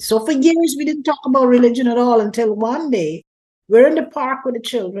the way. So for years, we didn't talk about religion at all until one day, we're in the park with the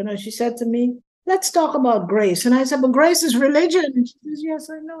children, and she said to me, let's talk about grace. And I said, but grace is religion. And she says, yes,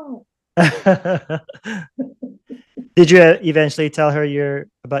 I know. Did you eventually tell her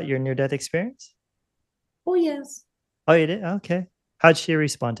about your near-death experience? Oh, yes. Oh, you did? Okay. How'd she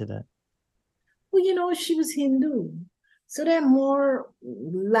respond to that? Well, she was Hindu. So they're more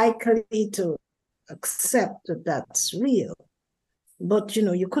likely to accept that that's real. But,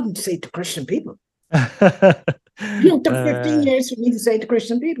 you couldn't say it to Christian people. It took 15 years for me to say it to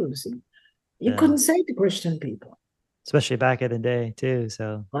Christian people, you see. You couldn't say it to Christian people. Especially back in the day, too,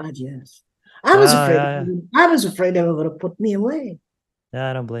 so. God, yes. I was afraid. Yeah. I was afraid they were going to put me away. Yeah,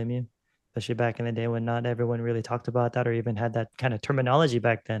 I don't blame you. Especially back in the day when not everyone really talked about that or even had that kind of terminology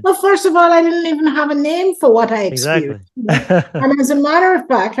back then. Well, first of all, I didn't even have a name for what I experienced. Exactly. And as a matter of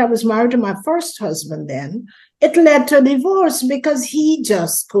fact, I was married to my first husband then. It led to a divorce because he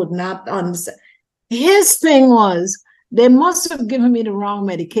just could not understand. His thing was, they must have given me the wrong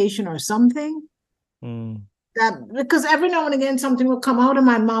medication or something. Because every now and again something would come out of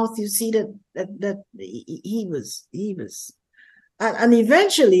my mouth. You see that he was, and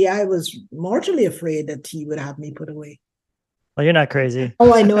eventually I was mortally afraid that he would have me put away. Well, you're not crazy.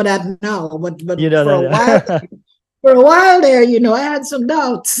 Oh, I know that now, but for a while there, I had some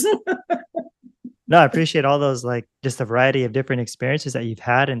doubts. No, I appreciate all those, like, just a variety of different experiences that you've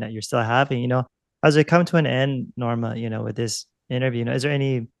had and that you're still having. As we come to an end, Norma, with this interview, is there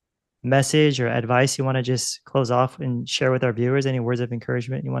any message or advice you want to just close off and share with our viewers? Any words of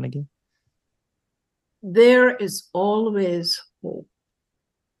encouragement you want to give? There is always hope.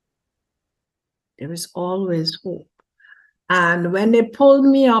 There is always hope. And when they pulled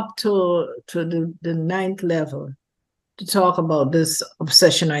me up to the 9th level to talk about this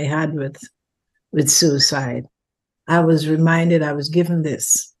obsession I had with suicide, I was reminded, I was given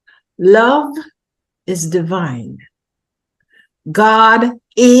this. Love is divine. God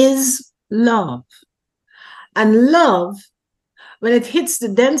is love. And love, when it hits the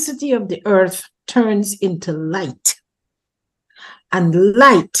density of the earth, turns into light. And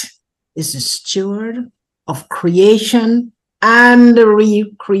light is the steward of creation and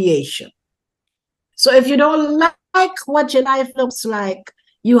recreation. So if you don't like what your life looks like,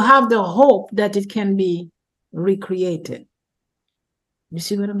 you have the hope that it can be recreated. You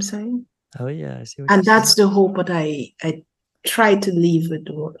see what I'm saying? Oh, yeah. I see. And that's the hope that I try to leave with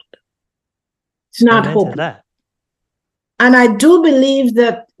the world. It's not hope. And I do believe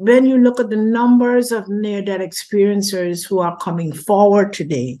that when you look at the numbers of near-death experiencers who are coming forward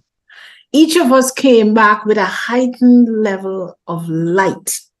today, each of us came back with a heightened level of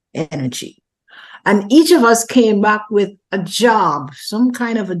light energy. And each of us came back with a job, some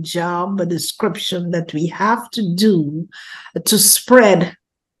kind of a job, a description that we have to do to spread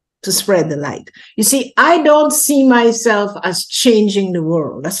the light. You see, I don't see myself as changing the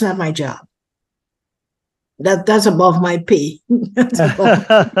world. That's not my job. That's above my pay.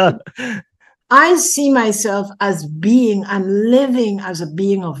 I see myself as being and living as a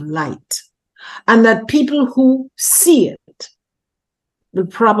being of light. And that people who see it will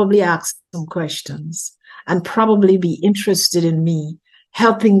probably ask some questions and probably be interested in me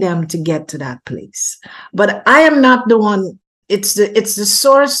helping them to get to that place. But I am not the one. It's the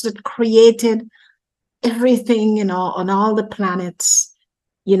source that created everything, on all the planets.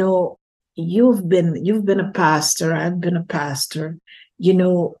 You've been a pastor, I've been a pastor.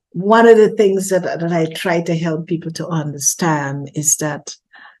 One of the things that I try to help people to understand is that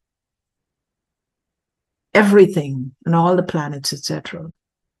everything and all the planets, etc.,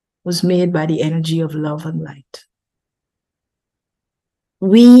 was made by the energy of love and light.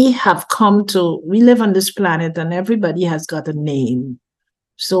 We live on this planet and everybody has got a name.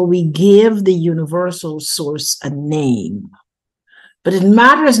 So we give the universal source a name. But it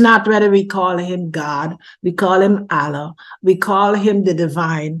matters not whether we call him God, we call him Allah, we call him the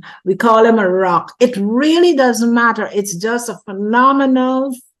divine, we call him a rock. It really doesn't matter. It's just a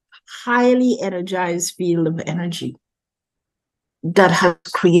phenomenal, highly energized field of energy that has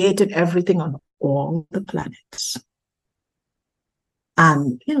created everything on all the planets.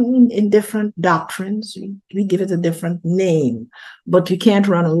 And, in different doctrines, we give it a different name, but you can't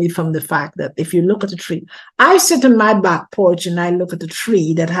run away from the fact that if you look at a tree, I sit on my back porch and I look at a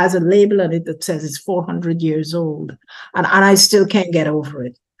tree that has a label on it that says it's 400 years old, and I still can't get over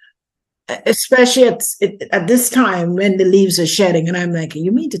it. Especially at this time when the leaves are shedding, and I'm like,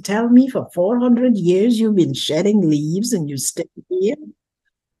 you mean to tell me for 400 years you've been shedding leaves and you're still here?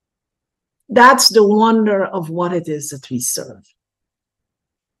 That's the wonder of what it is that we serve.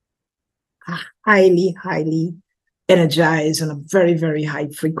 Highly, highly energized on a very, very high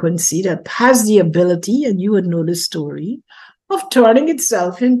frequency that has the ability, and you would know the story, of turning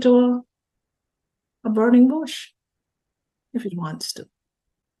itself into a burning bush if it wants to.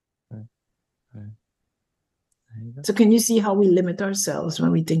 Right. So can you see how we limit ourselves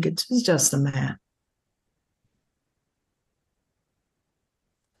when we think it's just a man?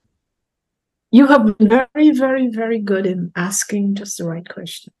 You have been very, very, very good in asking just the right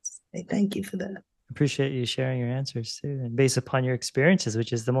questions. I thank you for that. Appreciate you sharing your answers too, and based upon your experiences,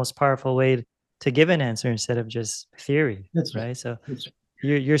 which is the most powerful way to give an answer instead of just theory. That's right. So that's right.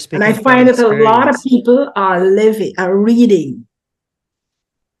 You're speaking. And I find that a lot of people are reading.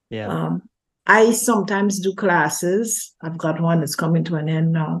 Yeah. I sometimes do classes. I've got one that's coming to an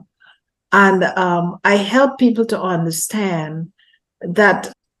end now, and I help people to understand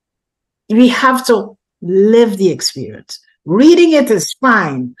that we have to live the experience. Reading it is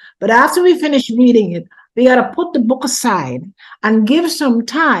fine, but after we finish reading it, we got to put the book aside and give some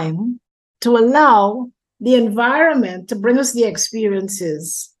time to allow the environment to bring us the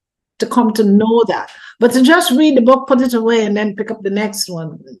experiences to come to know that. But to just read the book, put it away, and then pick up the next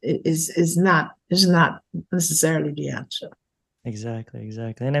one is not necessarily the answer. Exactly.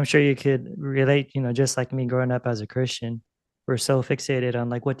 And I'm sure you could relate, just like me growing up as a Christian, we're so fixated on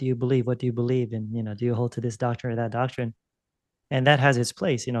like, what do you believe? And, do you hold to this doctrine or that doctrine? And that has its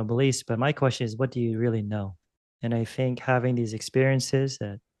place, beliefs. But my question is, what do you really know? And I think having these experiences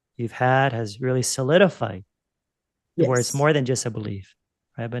that you've had has really solidified where it's more than just a belief,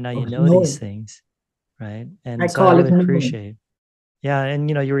 right? But now you know these things, right? And so I really appreciate. Yeah, and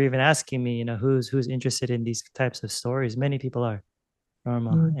you were even asking me, who's interested in these types of stories. Many people are,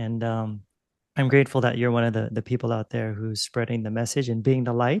 Norma, and I'm grateful that you're one of the people out there who's spreading the message and being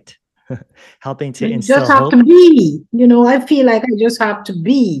the light. Helping to instill just have hope. to be, I feel like I just have to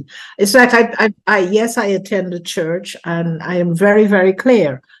be. It's like I attend the church, and I am very, very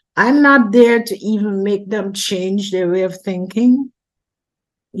clear. I'm not there to even make them change their way of thinking.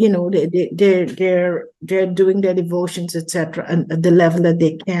 They're doing their devotions, etc., and at the level that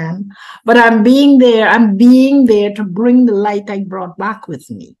they can. But I'm being there to bring the light I brought back with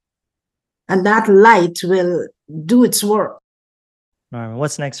me, and that light will do its work. Norma,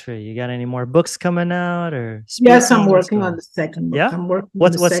 what's next for you? You got any more books coming out or speaking? Yes, I'm working on the second book. Yeah? I'm working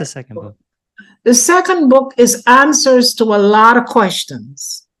what's the second book? The second book is answers to a lot of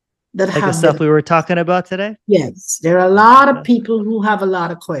questions that like the stuff we were talking about today? Yes, there are a lot of people who have a lot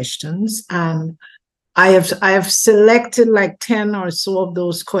of questions, and I have selected like 10 or so of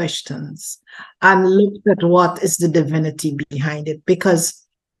those questions and looked at what is the divinity behind it, because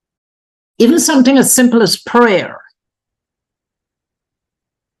even something as simple as prayer.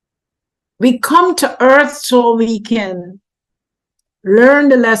 We come to earth so we can learn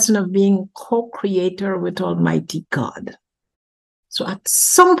the lesson of being co-creator with Almighty God. So at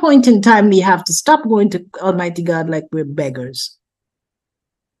some point in time, we have to stop going to Almighty God like we're beggars.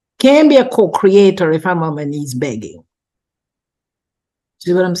 Can't be a co-creator if I'm on my knees begging.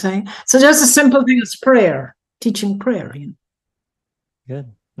 See what I'm saying? So just a simple thing as prayer, teaching prayer.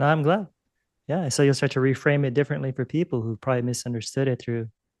 Good. No, I'm glad. Yeah. So you'll start to reframe it differently for people who probably misunderstood it through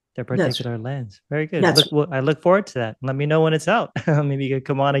their particular lens. Very good. I look forward to that. Let me know when it's out. Maybe you could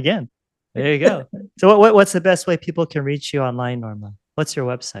come on again. There you go. So what's the best way people can reach you online, Norma? What's your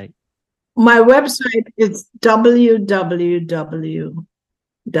website? My website is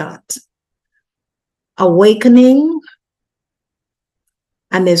www.awakening,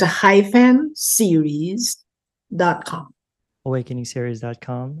 and there's a hyphen series.com.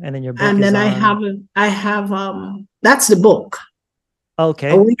 awakeningseries.com. And then your book And is then on. that's the book. Okay.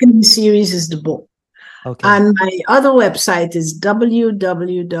 Awakening series is the book. Okay. And my other website is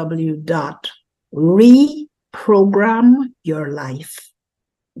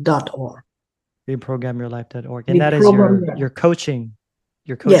www.reprogramyourlife.org. Reprogramyourlife.org. And that is your coaching,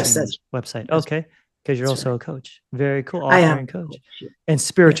 Yes, that's website. Okay. Because you're also right. a coach. Very cool. I Author am and coach. yeah. And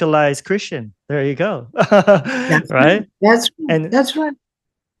spiritualized Christian. There you go. That's Right? That's And that's right.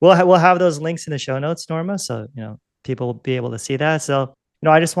 we'll have those links in the show notes, Norma. So, people will be able to see that. So,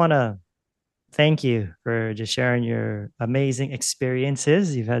 I just want to thank you for just sharing your amazing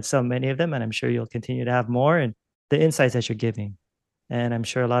experiences. You've had so many of them, and I'm sure you'll continue to have more, and the insights that you're giving. And I'm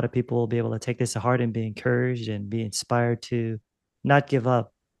sure a lot of people will be able to take this to heart and be encouraged and be inspired to not give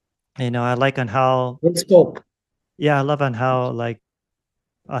up. I like on how, Let's hope. yeah, I love on how like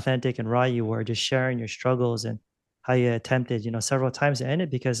authentic and raw you were, just sharing your struggles and how you attempted, several times to end it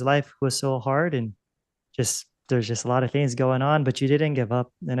because life was so hard and just there's just a lot of things going on, but you didn't give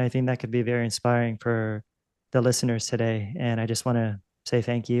up. And I think that could be very inspiring for the listeners today. And I just want to say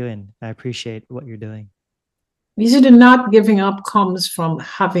thank you and I appreciate what you're doing. Usually, the not giving up comes from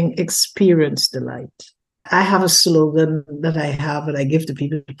having experienced the light. I have a slogan that I have that I give to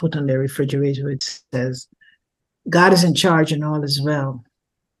people to put on their refrigerator. It says, God is in charge and all is well.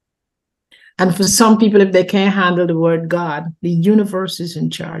 And for some people, if they can't handle the word God, the universe is in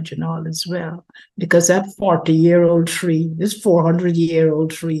charge and all is well. Because that 40-year-old tree, this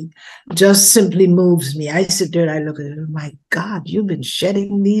 400-year-old tree, just simply moves me. I sit there and I look at it, and my God, you've been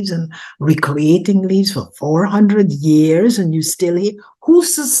shedding leaves and recreating leaves for 400 years and you still here. Who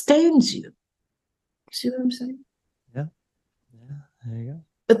sustains you? See what I'm saying? Yeah. Yeah. There you go.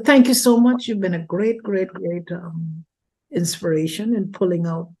 But thank you so much. You've been a great inspiration in pulling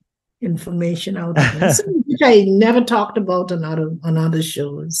out information out of me, which I never talked about on other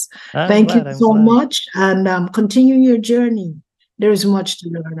shows. Thank you I'm so glad. much, and continue your journey. There is much to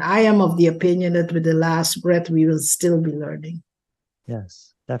learn. I am of the opinion that with the last breath, we will still be learning. Yes,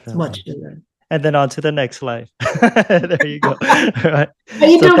 It's definitely. much to learn. And then on to the next life. There you go. Right. But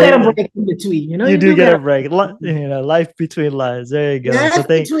you do get a break in between, You do get a break. Life between lives. There you go. Life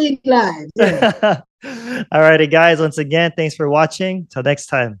between lives. Yeah. All righty, guys. Once again, thanks for watching. Till next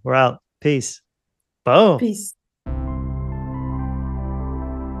time, we're out. Peace. Boom. Peace.